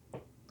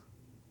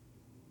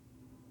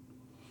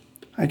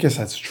 I guess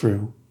that's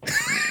true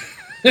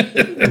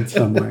in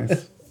some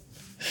ways.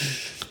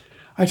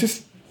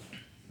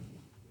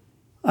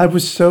 I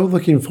was so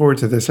looking forward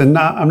to this, and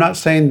I'm not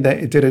saying that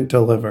it didn't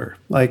deliver.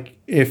 Like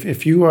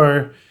if you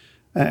are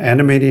an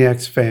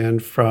Animaniacs fan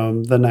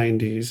from the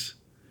 90s,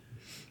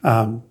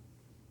 I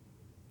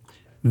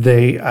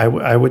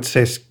would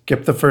say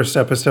skip the first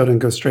episode and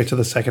go straight to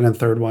the second and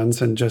third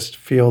ones and just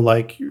feel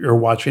like you're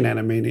watching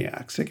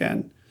Animaniacs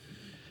again.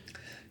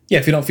 Yeah,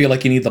 if you don't feel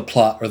like you need the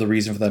plot or the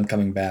reason for them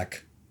coming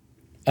back.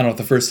 I don't know if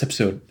the first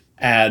episode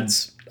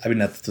adds, I mean,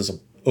 there's an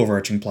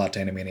overarching plot to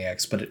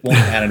Animaniacs, but it won't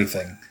add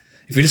anything.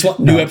 If you just want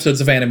new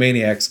episodes of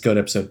Animaniacs, go to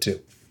episode 2.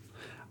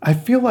 I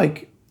feel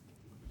like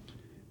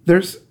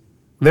there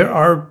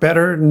are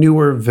better,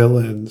 newer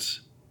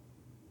villains.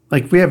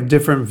 Like we have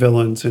different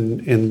villains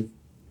in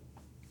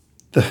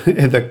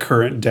the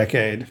current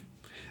decade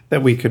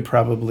that we could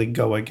probably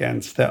go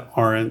against that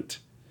aren't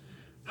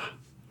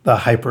the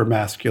hyper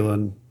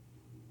masculine.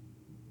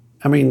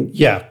 I mean,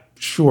 yeah,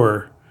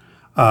 sure.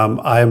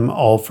 I'm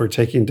all for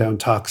taking down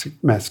toxic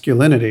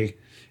masculinity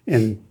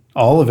in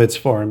all of its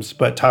forms,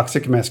 but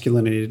toxic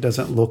masculinity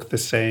doesn't look the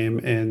same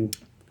in.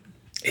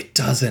 It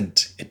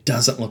doesn't. It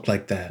doesn't look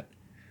like that.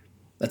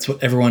 That's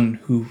what everyone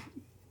who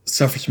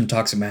suffers from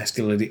toxic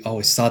masculinity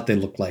always thought they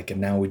looked like,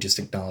 and now we just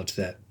acknowledge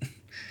that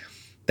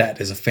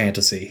that is a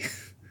fantasy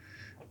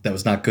that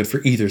was not good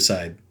for either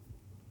side.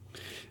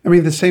 I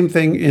mean, the same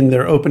thing in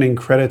their opening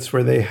credits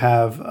where they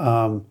have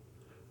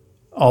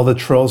all the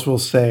trolls will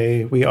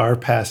say, "We are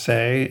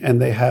passé,"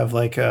 and they have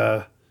like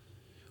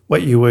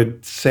what you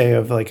would say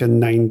of like a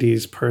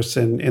 90s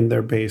person in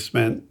their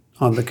basement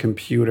on the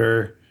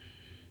computer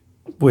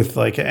with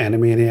like an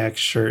Animaniacs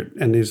shirt,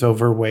 and he's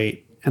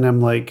overweight. And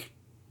I'm like,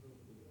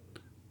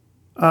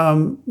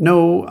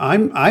 no,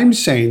 I'm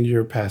saying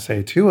you're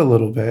passé too a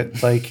little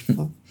bit. Like,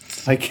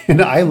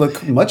 and I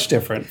look much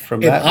different from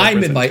that.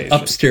 I'm in my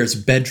upstairs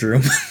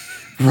bedroom.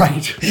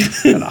 Right.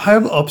 And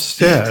I'm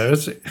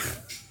upstairs.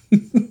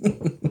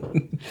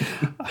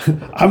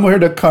 I'm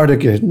wearing a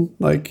cardigan.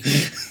 Like,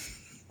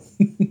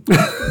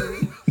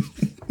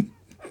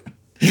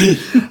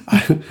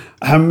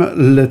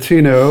 I'm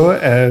Latino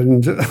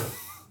and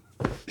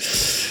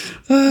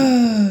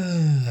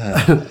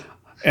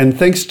and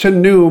thanks to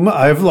Noom,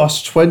 I've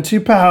lost 20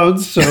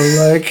 pounds. So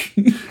like,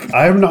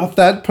 I'm not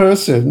that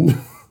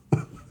person.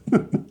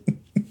 We're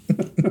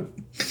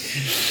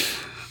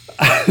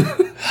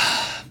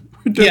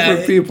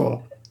different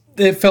people.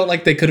 It felt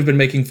like they could have been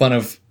making fun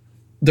of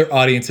their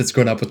audience that's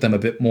grown up with them a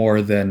bit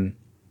more than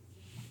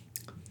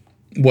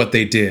what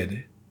they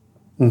did.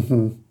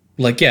 Mm-hmm.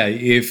 Like, yeah,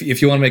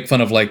 if you want to make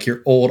fun of like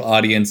your old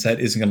audience that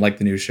isn't gonna like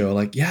the new show,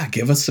 like, yeah,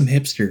 give us some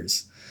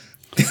hipsters.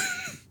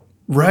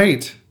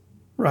 Right.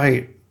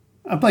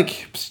 I'm like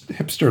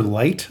hipster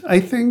light, I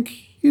think.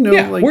 You know,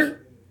 yeah, like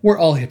we're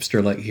all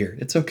hipster light here.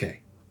 It's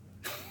okay.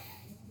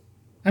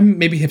 I'm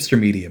maybe hipster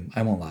medium.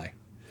 I won't lie.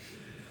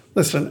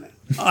 Listen,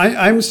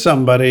 I'm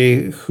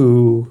somebody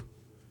who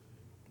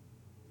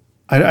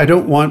I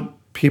don't want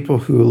people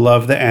who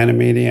love the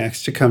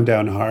Animaniacs to come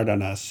down hard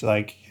on us.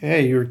 Like,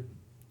 hey, you're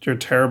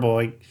terrible.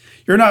 Like,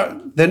 you're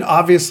not. Then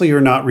obviously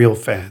you're not real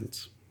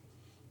fans.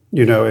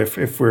 You know,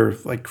 if we're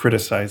like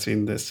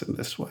criticizing this in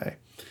this way.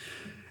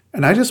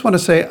 And I just want to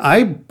say,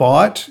 I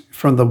bought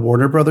from the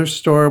Warner Brothers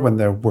store when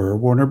there were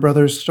Warner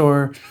Brothers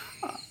store.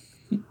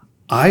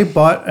 I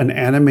bought an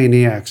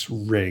Animaniacs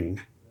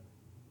ring.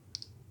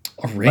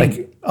 A ring?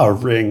 Like a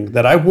ring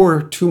that I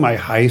wore to my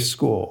high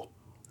school.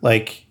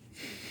 Like,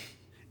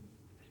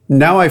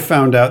 now I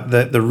found out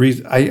that the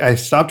reason I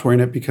stopped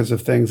wearing it because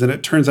of things, and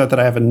it turns out that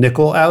I have a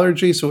nickel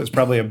allergy, so it's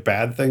probably a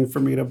bad thing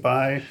for me to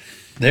buy.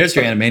 There's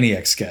your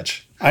Animaniacs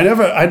sketch. I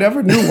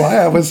never knew why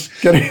I was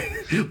getting,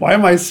 why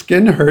my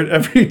skin hurt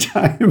every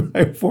time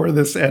I wore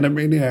this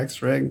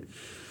Animaniacs ring.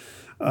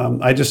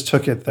 I just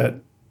took it that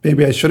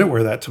maybe I shouldn't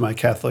wear that to my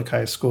Catholic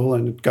high school,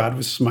 and God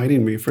was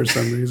smiting me for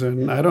some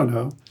reason. I don't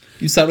know.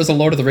 You thought it was a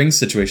Lord of the Rings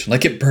situation.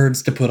 Like, it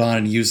burns to put on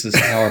and use this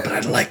power, but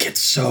I like it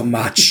so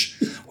much.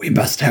 We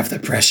must have the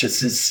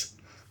preciouses.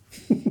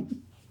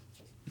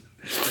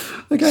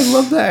 Like, I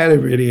love the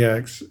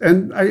Animaniacs.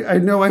 And I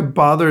know I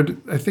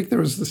think there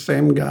was the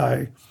same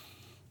guy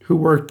who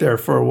worked there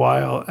for a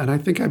while, and I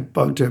think I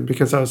bugged him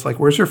because I was like,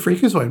 where's your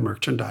Freakazoid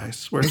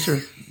merchandise? Where's your...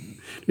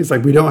 He's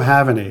like, we don't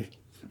have any.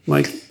 I'm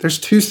like, there's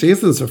 2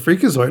 seasons of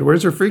Freakazoid.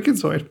 Where's your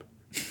Freakazoid?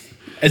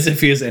 As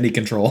if he has any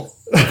control.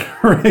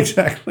 Right,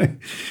 exactly.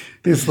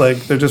 He's like,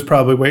 they're just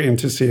probably waiting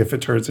to see if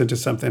it turns into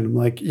something. I'm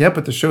like, yeah,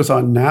 but the show's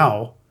on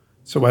now.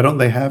 So why don't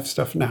they have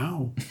stuff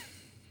now?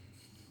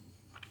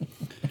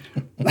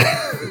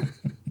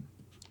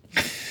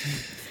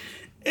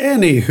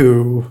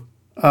 Anywho,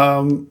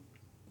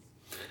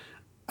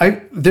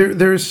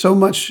 there's so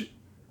much.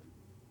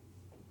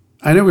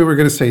 I know we were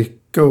going to say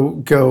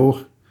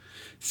go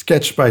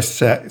sketch by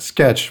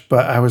sketch,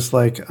 but I was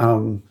like,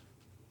 I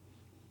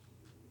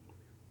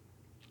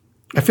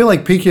feel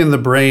like Pinky and the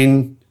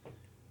Brain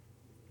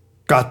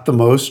got the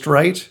most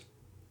right.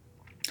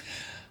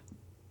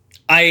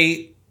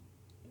 I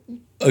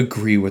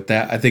agree with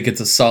that. I think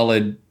it's a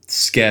solid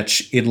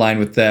sketch in line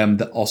with them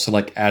that also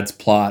like adds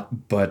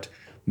plot, but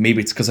maybe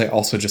it's because I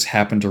also just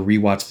happened to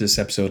rewatch this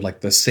episode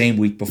like the same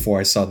week before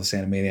I saw this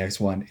Animaniacs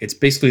one. It's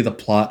basically the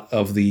plot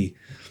of the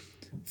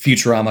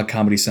Futurama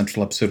Comedy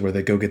Central episode where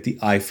they go get the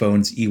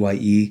iPhones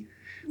EYE.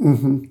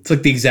 Mm-hmm. It's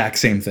like the exact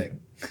same thing.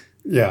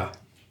 Yeah.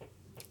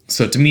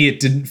 So to me, it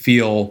didn't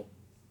feel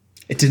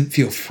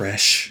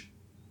fresh.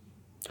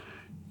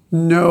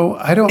 No,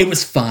 I don't. It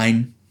was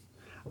fine.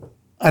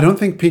 I don't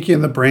think Pinky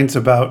and the Brain's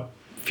about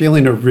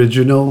feeling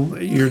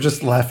original. You're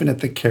just laughing at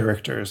the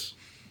characters.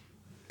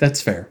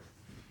 That's fair.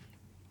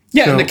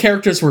 Yeah, So- and the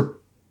characters were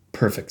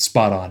perfect,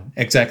 spot on,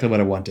 exactly what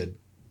I wanted.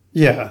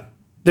 Yeah.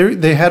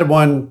 They had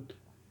one,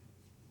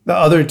 the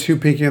other two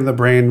Pinky and the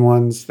Brain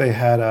ones, they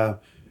had a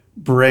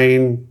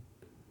brain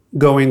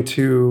going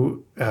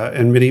to,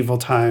 in medieval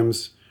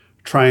times,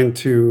 trying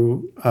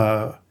to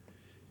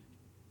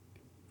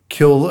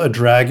kill a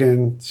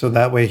dragon so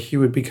that way he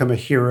would become a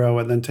hero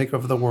and then take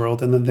over the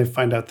world. And then they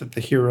find out that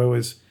the hero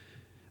is,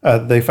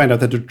 they find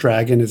out that the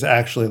dragon is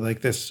actually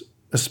like this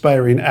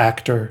aspiring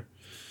actor.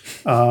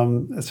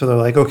 So they're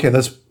like, okay,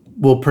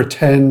 we'll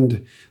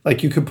pretend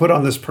like you could put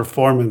on this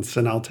performance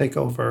and I'll take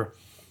over.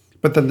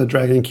 But then the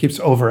dragon keeps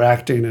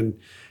overacting and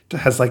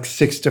has like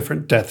 6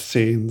 different death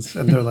scenes.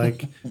 And they're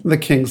like, the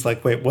king's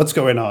like, wait, what's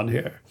going on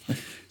here?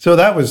 So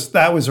that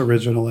was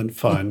original and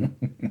fun.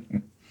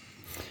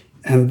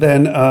 And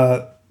then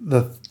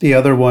the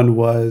other one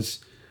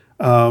was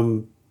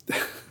the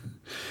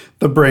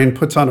brain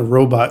puts on a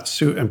robot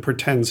suit and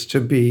pretends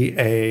to be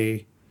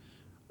a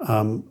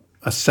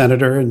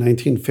senator in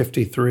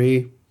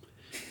 1953.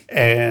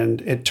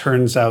 And it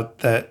turns out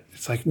that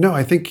it's like, no,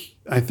 I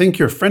think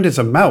your friend is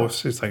a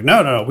mouse. It's like,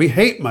 no, we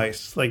hate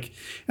mice. Like,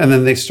 and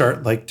then they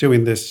start like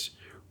doing this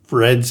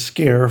Red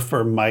Scare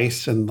for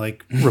mice and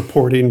like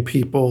reporting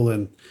people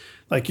and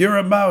like, you're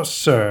a mouse,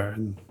 sir.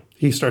 And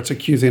he starts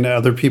accusing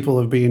other people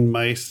of being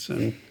mice,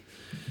 and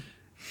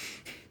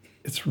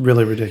it's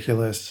really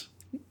ridiculous.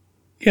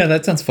 Yeah,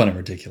 that sounds fun and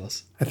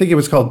ridiculous. I think it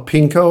was called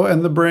Pinko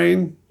and the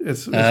Brain.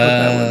 Is what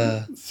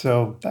that was.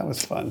 So that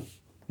was fun.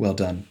 Well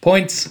done.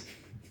 Points.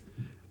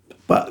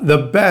 But the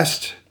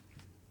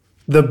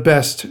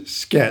best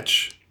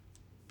sketch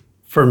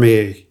for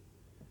me,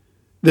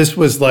 this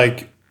was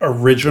like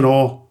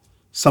original,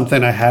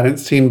 something I hadn't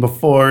seen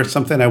before,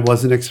 something I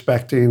wasn't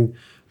expecting,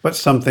 but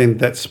something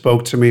that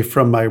spoke to me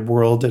from my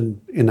world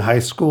in high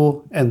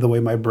school and the way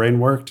my brain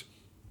worked.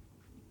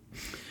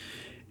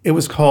 It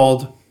was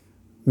called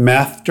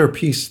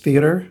Masterpiece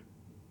Theater.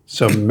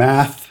 So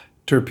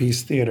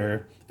Masterpiece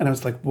Theater. And I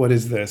was like, what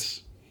is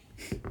this?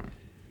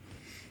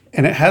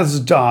 And it has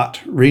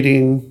Dot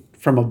reading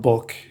from a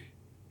book.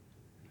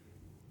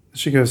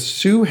 She goes,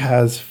 Sue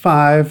has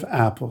 5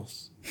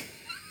 apples.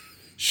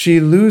 She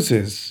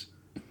loses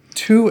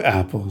 2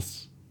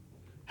 apples.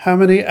 How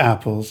many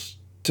apples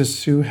does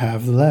Sue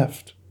have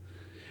left?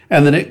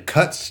 And then it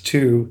cuts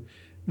to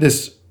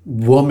this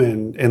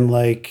woman in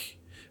like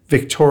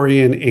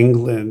Victorian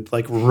England,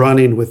 like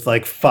running with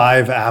like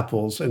 5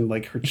 apples and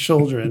like her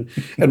children,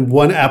 and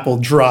one apple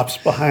drops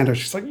behind her.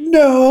 She's like,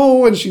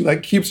 no. And she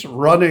like keeps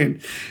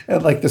running.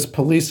 And like this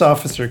police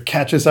officer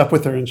catches up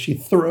with her and she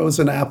throws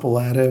an apple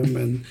at him.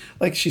 And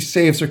like she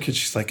saves her kids.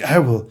 She's like, I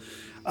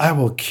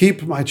will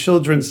keep my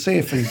children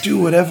safe and do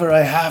whatever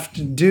I have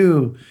to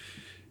do.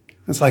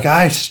 It's like,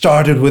 I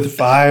started with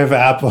 5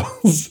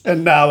 apples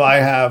and now I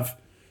have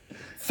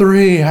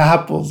 3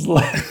 apples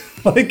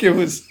left. Like it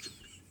was,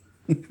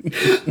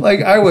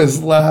 like I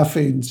was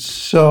laughing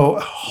so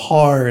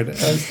hard.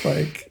 I was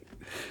like,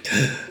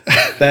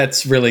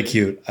 That's really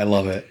cute. I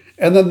love it.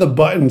 and then the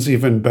button's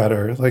even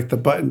better. Like the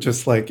button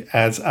just like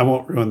adds, I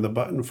won't ruin the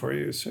button for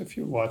you. So if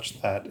you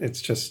watch that,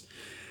 it's just,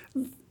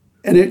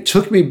 and it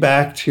took me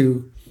back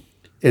to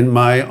in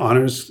my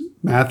honors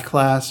math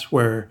class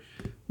where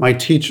my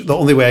teacher, the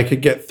only way I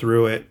could get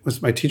through it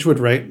was my teacher would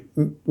write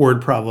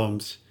word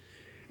problems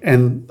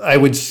and I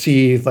would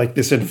see like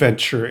this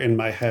adventure in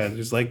my head.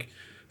 It's like,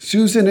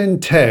 Susan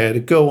and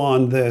Ted go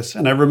on this.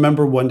 And I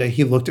remember one day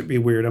he looked at me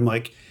weird. I'm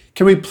like,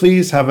 can we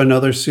please have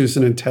another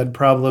Susan and Ted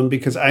problem?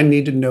 Because I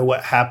need to know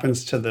what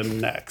happens to them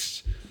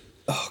next.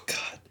 Oh,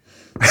 God.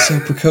 So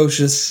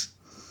precocious.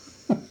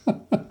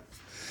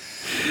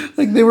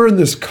 Like they were in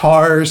this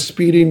car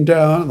speeding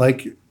down.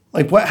 Like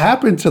what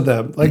happened to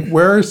them? Like,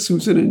 where are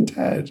Susan and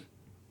Ted?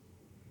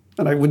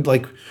 And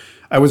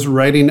I was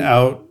writing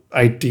out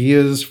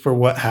ideas for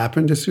what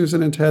happened to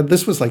Susan and Ted.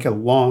 This was like a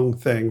long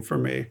thing for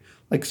me.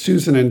 Like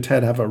Susan and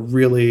Ted have a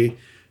really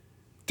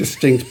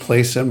distinct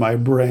place in my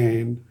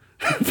brain.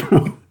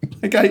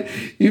 Like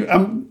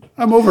I'm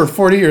over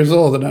 40 years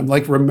old and I'm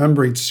like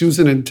remembering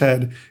Susan and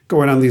Ted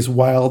going on these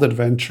wild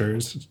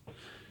adventures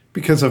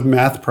because of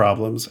math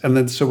problems. And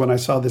then so when I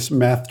saw this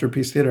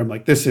Masterpiece Theater, I'm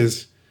like, this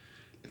is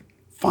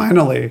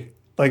finally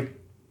like,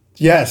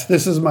 yes,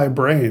 this is my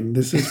brain.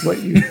 This is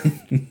what you,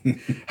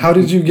 how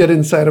did you get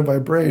inside of my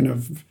brain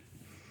of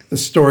the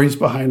stories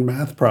behind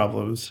math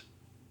problems?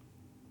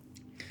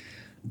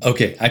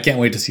 Okay, I can't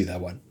wait to see that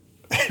one.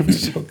 It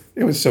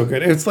was so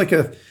good. It's like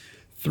a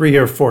 3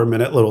 or 4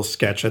 minute little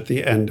sketch at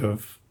the end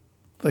of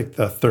like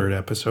the 3rd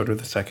episode or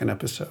the 2nd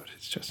episode.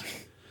 It's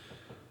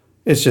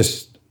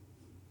just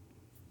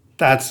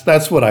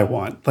that's what I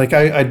want. Like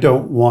I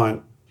don't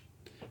want,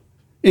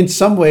 in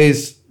some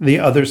ways the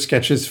other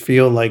sketches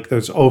feel like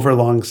those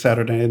overlong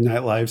Saturday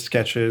Night Live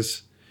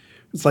sketches.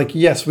 It's like,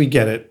 yes, we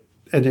get it.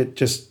 And it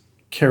just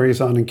carries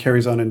on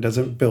and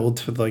doesn't build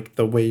to like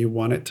the way you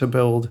want it to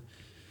build.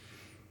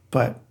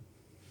 But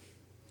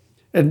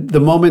and the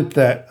moment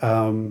that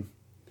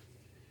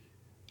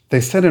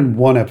They said in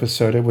one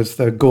episode, it was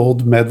the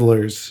gold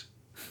medalers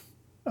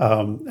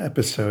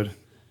episode,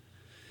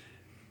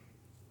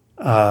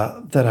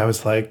 that I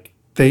was like,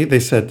 they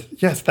said,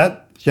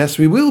 yes,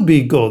 we will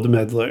be gold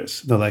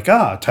medalers. They're like,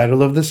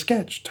 title of the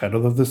sketch.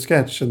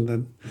 And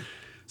then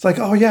it's like,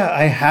 oh yeah,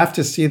 I have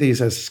to see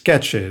these as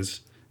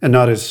sketches and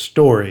not as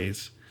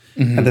stories.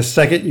 Mm-hmm. And the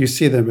second you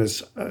see them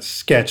as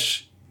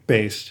sketch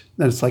based,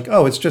 then it's like,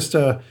 oh, it's just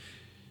a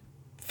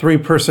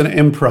 3-person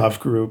improv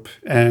group.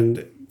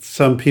 And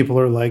some people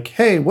are like,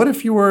 hey, what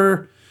if you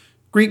were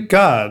Greek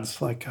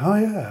gods? Like, oh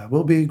yeah,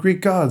 we'll be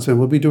Greek gods and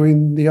we'll be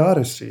doing the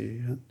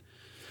Odyssey.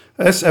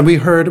 And we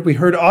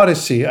heard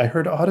Odyssey. I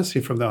heard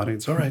Odyssey from the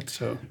audience. All right,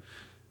 so.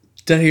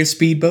 Did I hear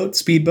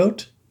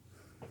Speedboat?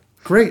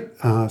 Great.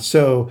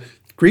 So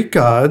Greek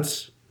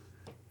gods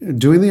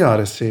doing the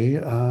Odyssey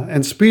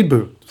and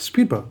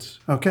speedboats.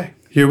 Okay,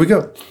 here we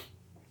go.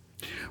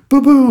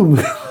 Boom.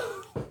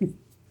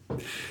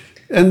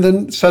 And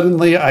then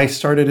suddenly I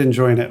started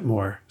enjoying it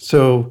more.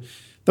 So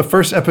the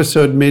first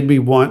episode made me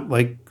want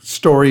like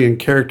story and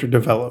character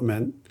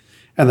development.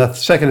 And the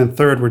second and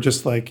third were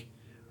just like,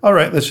 all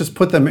right, let's just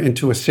put them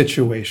into a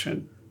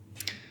situation.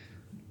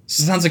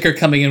 So it sounds like you're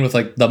coming in with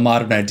like the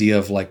modern idea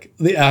of like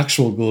the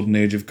actual golden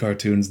age of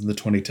cartoons in the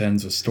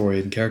 2010s with story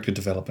and character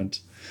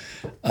development.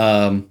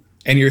 And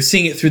you're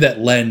seeing it through that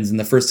lens. And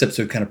the first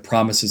episode kind of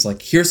promises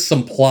like, here's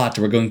some plot.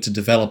 We're going to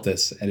develop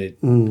this. And it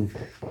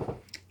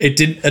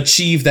didn't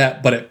achieve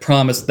that, but it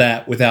promised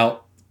that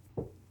without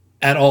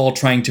at all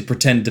trying to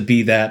pretend to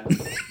be that.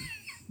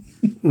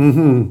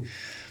 Mm-hmm.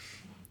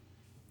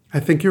 I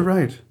think you're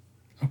right.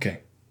 Okay.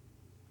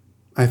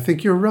 I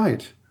think you're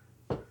right.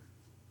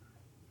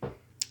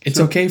 It's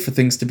okay for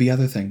things to be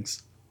other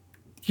things.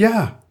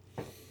 Yeah.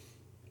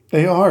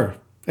 They are.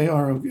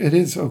 It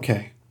is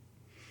okay.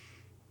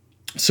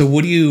 So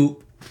would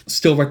you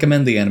still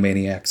recommend the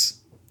Animaniacs?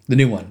 The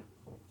new one?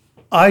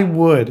 I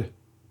would.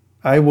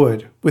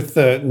 With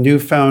the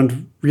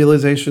newfound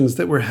realizations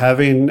that we're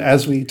having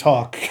as we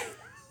talk.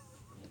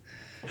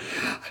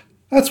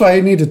 That's why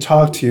I need to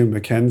talk to you,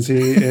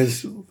 Mackenzie,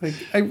 is like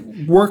I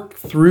work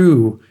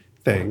through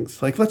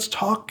things. Like, let's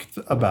talk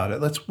about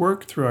it. Let's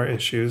work through our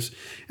issues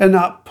and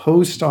not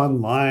post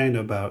online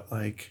about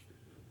like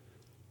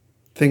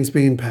things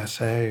being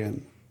passé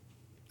and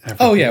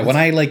everything. Oh yeah, when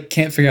I like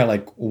can't figure out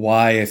like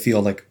why I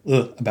feel like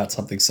about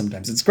something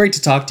sometimes. It's great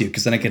to talk to you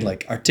because then I can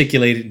like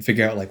articulate it and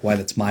figure out like why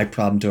that's my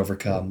problem to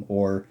overcome,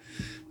 or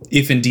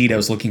if indeed I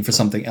was looking for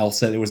something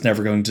else that it was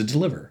never going to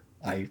deliver.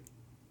 I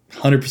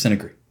 100%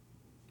 agree.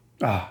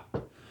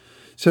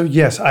 So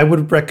yes, I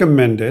would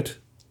recommend it.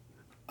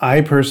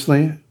 I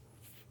personally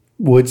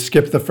would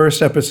skip the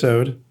first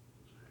episode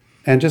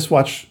and just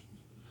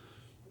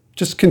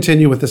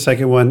continue with the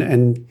second one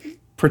and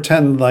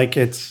pretend like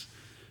it's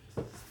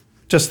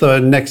just the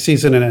next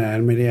season in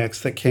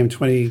Animaniacs that came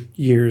 20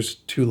 years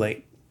too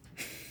late.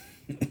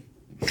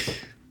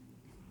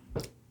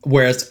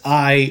 Whereas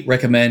I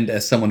recommend,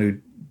 as someone who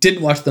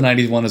didn't watch the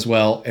 90s one as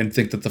well and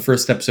think that the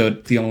first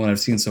episode, the only one I've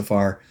seen so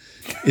far,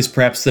 is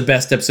perhaps the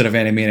best episode of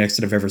Animaniacs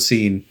that I've ever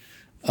seen.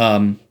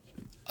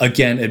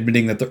 Again,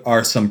 admitting that there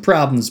are some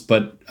problems,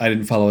 but I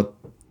didn't follow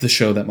the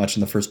show that much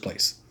in the first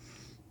place.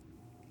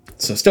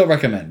 So still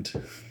recommend.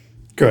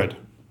 Good.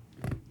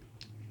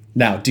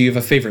 Now, do you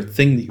have a favorite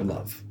thing that you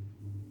love?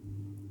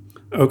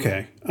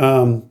 Okay.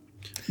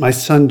 My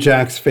son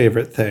Jack's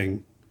favorite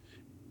thing,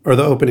 or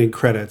the opening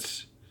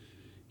credits.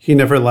 He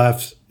never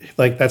laughs.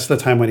 Like, that's the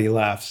time when he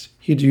laughs.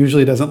 He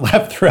usually doesn't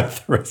laugh throughout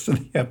the rest of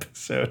the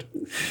episode.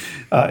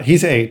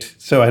 He's 8,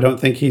 so I don't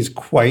think he's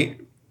quite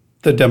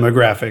the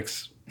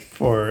demographics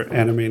for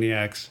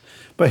Animaniacs.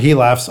 But he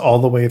laughs all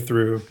the way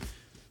through.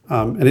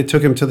 And it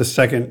took him to the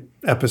second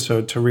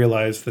episode to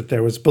realize that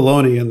there was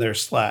bologna in their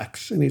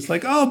slacks. And he's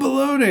like, oh,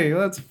 bologna,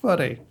 that's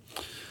funny.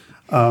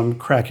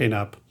 Cracking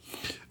up.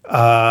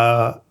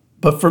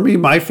 But for me,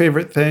 my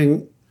favorite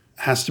thing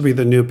has to be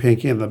the new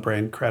Pinky and the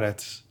Brain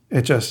credits.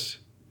 It just...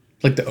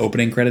 Like the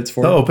opening credits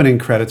for the it? Opening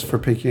credits for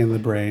Pinky and the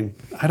Brain.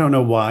 I don't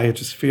know why. It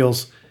just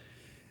feels...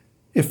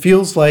 It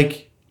feels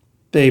like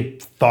they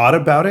thought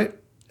about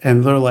it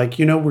and they're like,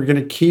 we're going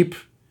to keep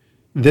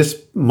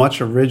this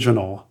much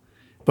original,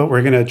 but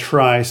we're going to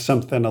try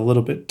something a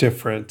little bit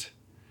different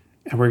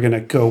and we're going to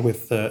go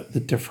with the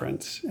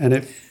difference. And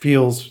it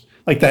feels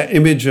like that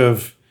image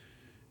of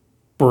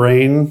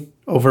Brain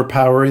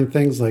overpowering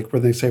things, like where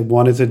they say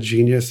one is a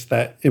genius,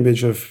 that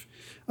image of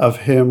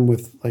him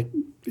with like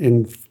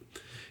in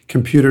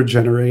computer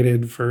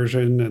generated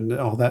version and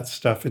all that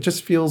stuff. It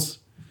just feels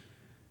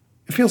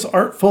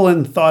artful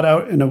and thought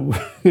out in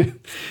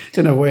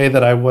a way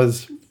that I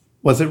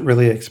wasn't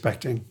really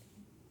expecting.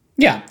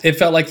 Yeah, it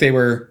felt like they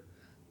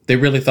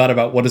really thought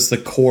about what is the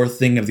core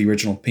thing of the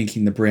original Pinky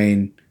and the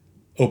Brain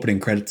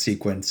opening credit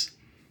sequence,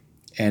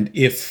 and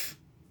if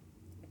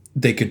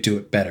they could do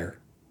it better.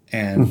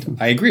 And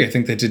I agree. I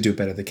think they did do it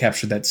better. They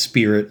captured that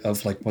spirit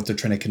of like what they're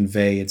trying to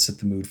convey and set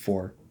the mood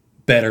for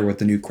better with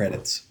the new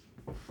credits.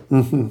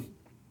 Mm-hmm.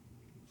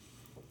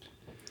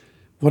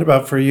 What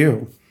about for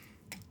you?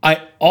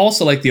 I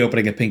also like the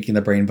opening of Pinky and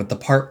the Brain, but the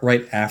part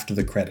right after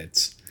the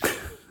credits.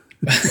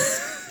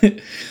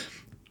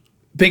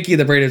 Pinky and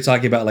the Brain are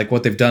talking about like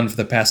what they've done for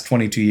the past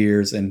 22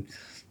 years, and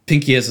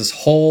Pinky has this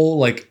whole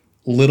like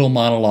little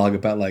monologue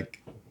about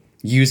like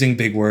using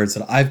big words,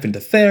 that I've been to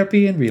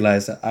therapy and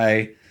realized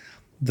that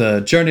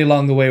the journey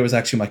along the way was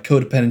actually my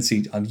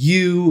codependency on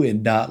you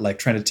and not like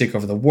trying to take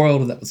over the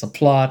world, and that was a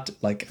plot.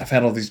 Like I've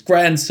had all these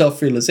grand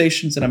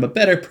self-realizations and I'm a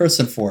better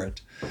person for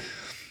it.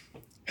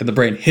 And the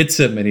Brain hits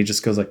him and he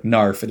just goes like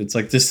narf, and it's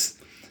like this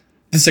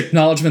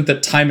acknowledgement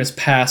that time has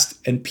passed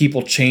and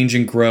people change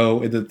and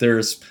grow, and that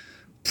there's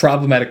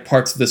problematic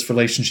parts of this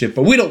relationship,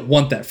 but we don't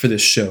want that for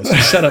this show, so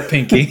shut up,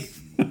 Pinky.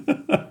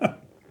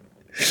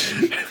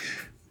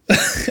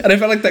 And I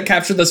felt like that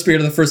captured the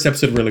spirit of the first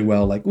episode really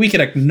well. Like, we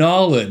can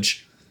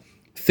acknowledge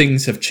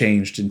things have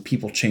changed and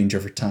people change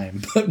over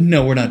time, but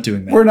no, we're not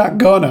doing that. We're not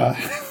gonna.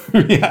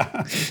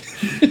 Yeah.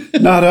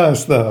 Not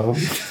us, though.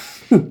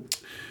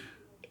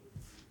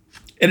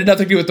 It had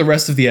nothing to do with the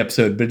rest of the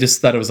episode, but I just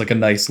thought it was like a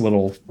nice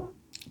little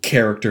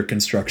character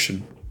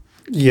construction.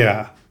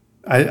 Yeah.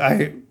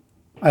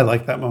 I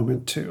like that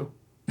moment too.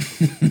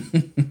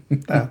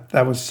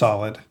 that was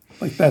solid.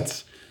 Like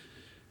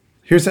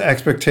here's the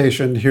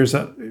expectation.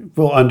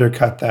 We'll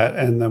undercut that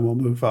and then we'll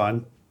move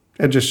on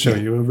and just show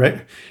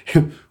you.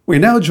 We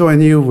now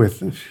join you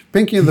with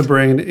Pinky and the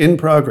Brain in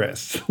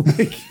progress.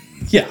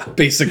 Yeah,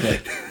 basically.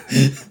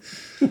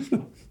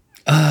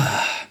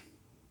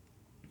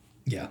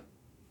 Yeah.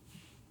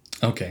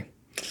 Okay.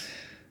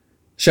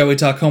 Shall we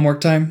talk homework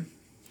time?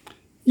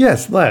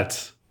 Yes,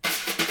 let's.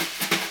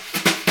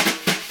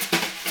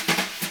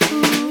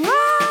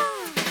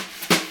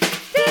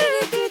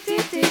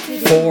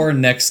 For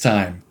next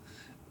time,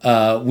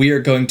 we are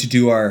going to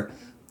do our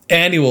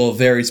annual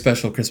very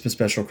special Christmas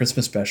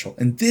special.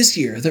 And this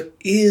year, there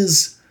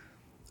is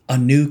a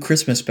new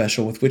Christmas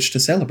special with which to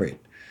celebrate.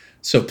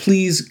 So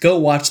please go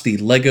watch the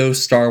Lego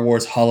Star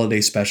Wars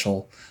Holiday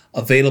Special,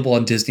 available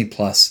on Disney+,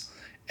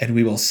 and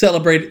we will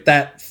celebrate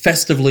that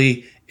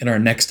festively in our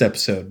next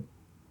episode.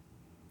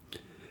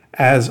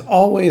 As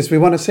always, we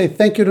want to say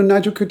thank you to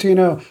Nigel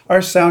Coutinho,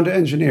 our sound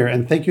engineer,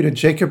 and thank you to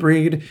Jacob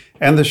Reed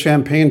and the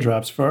Champagne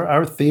Drops for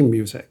our theme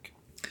music.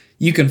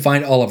 You can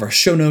find all of our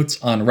show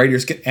notes on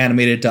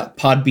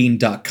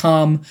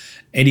writersgetanimated.podbean.com,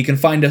 and you can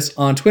find us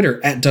on Twitter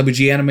at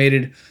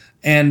WGAnimated,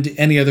 and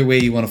any other way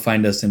you want to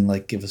find us and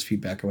like give us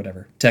feedback or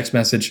whatever. Text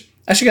message.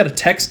 I actually got a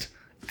text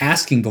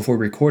asking before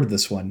we recorded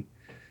this one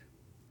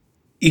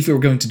if we were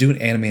going to do an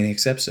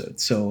Animaniacs episode.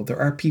 So there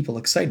are people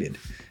excited.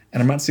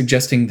 And I'm not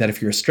suggesting that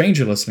if you're a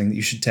stranger listening that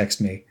you should text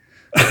me.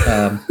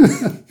 But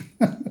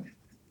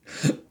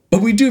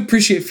we do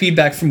appreciate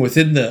feedback from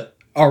within the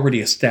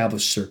already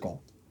established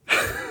circle.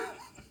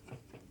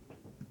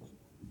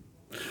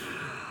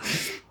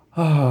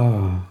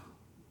 Oh.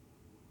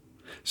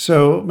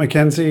 So,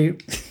 Mackenzie.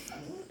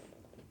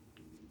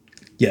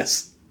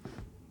 Yes.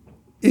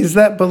 Is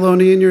that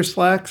baloney in your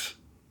slacks?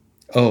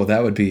 Oh,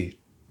 that would be...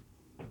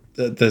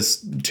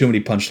 There's too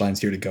many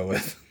punchlines here to go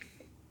with.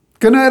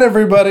 Good night,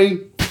 everybody.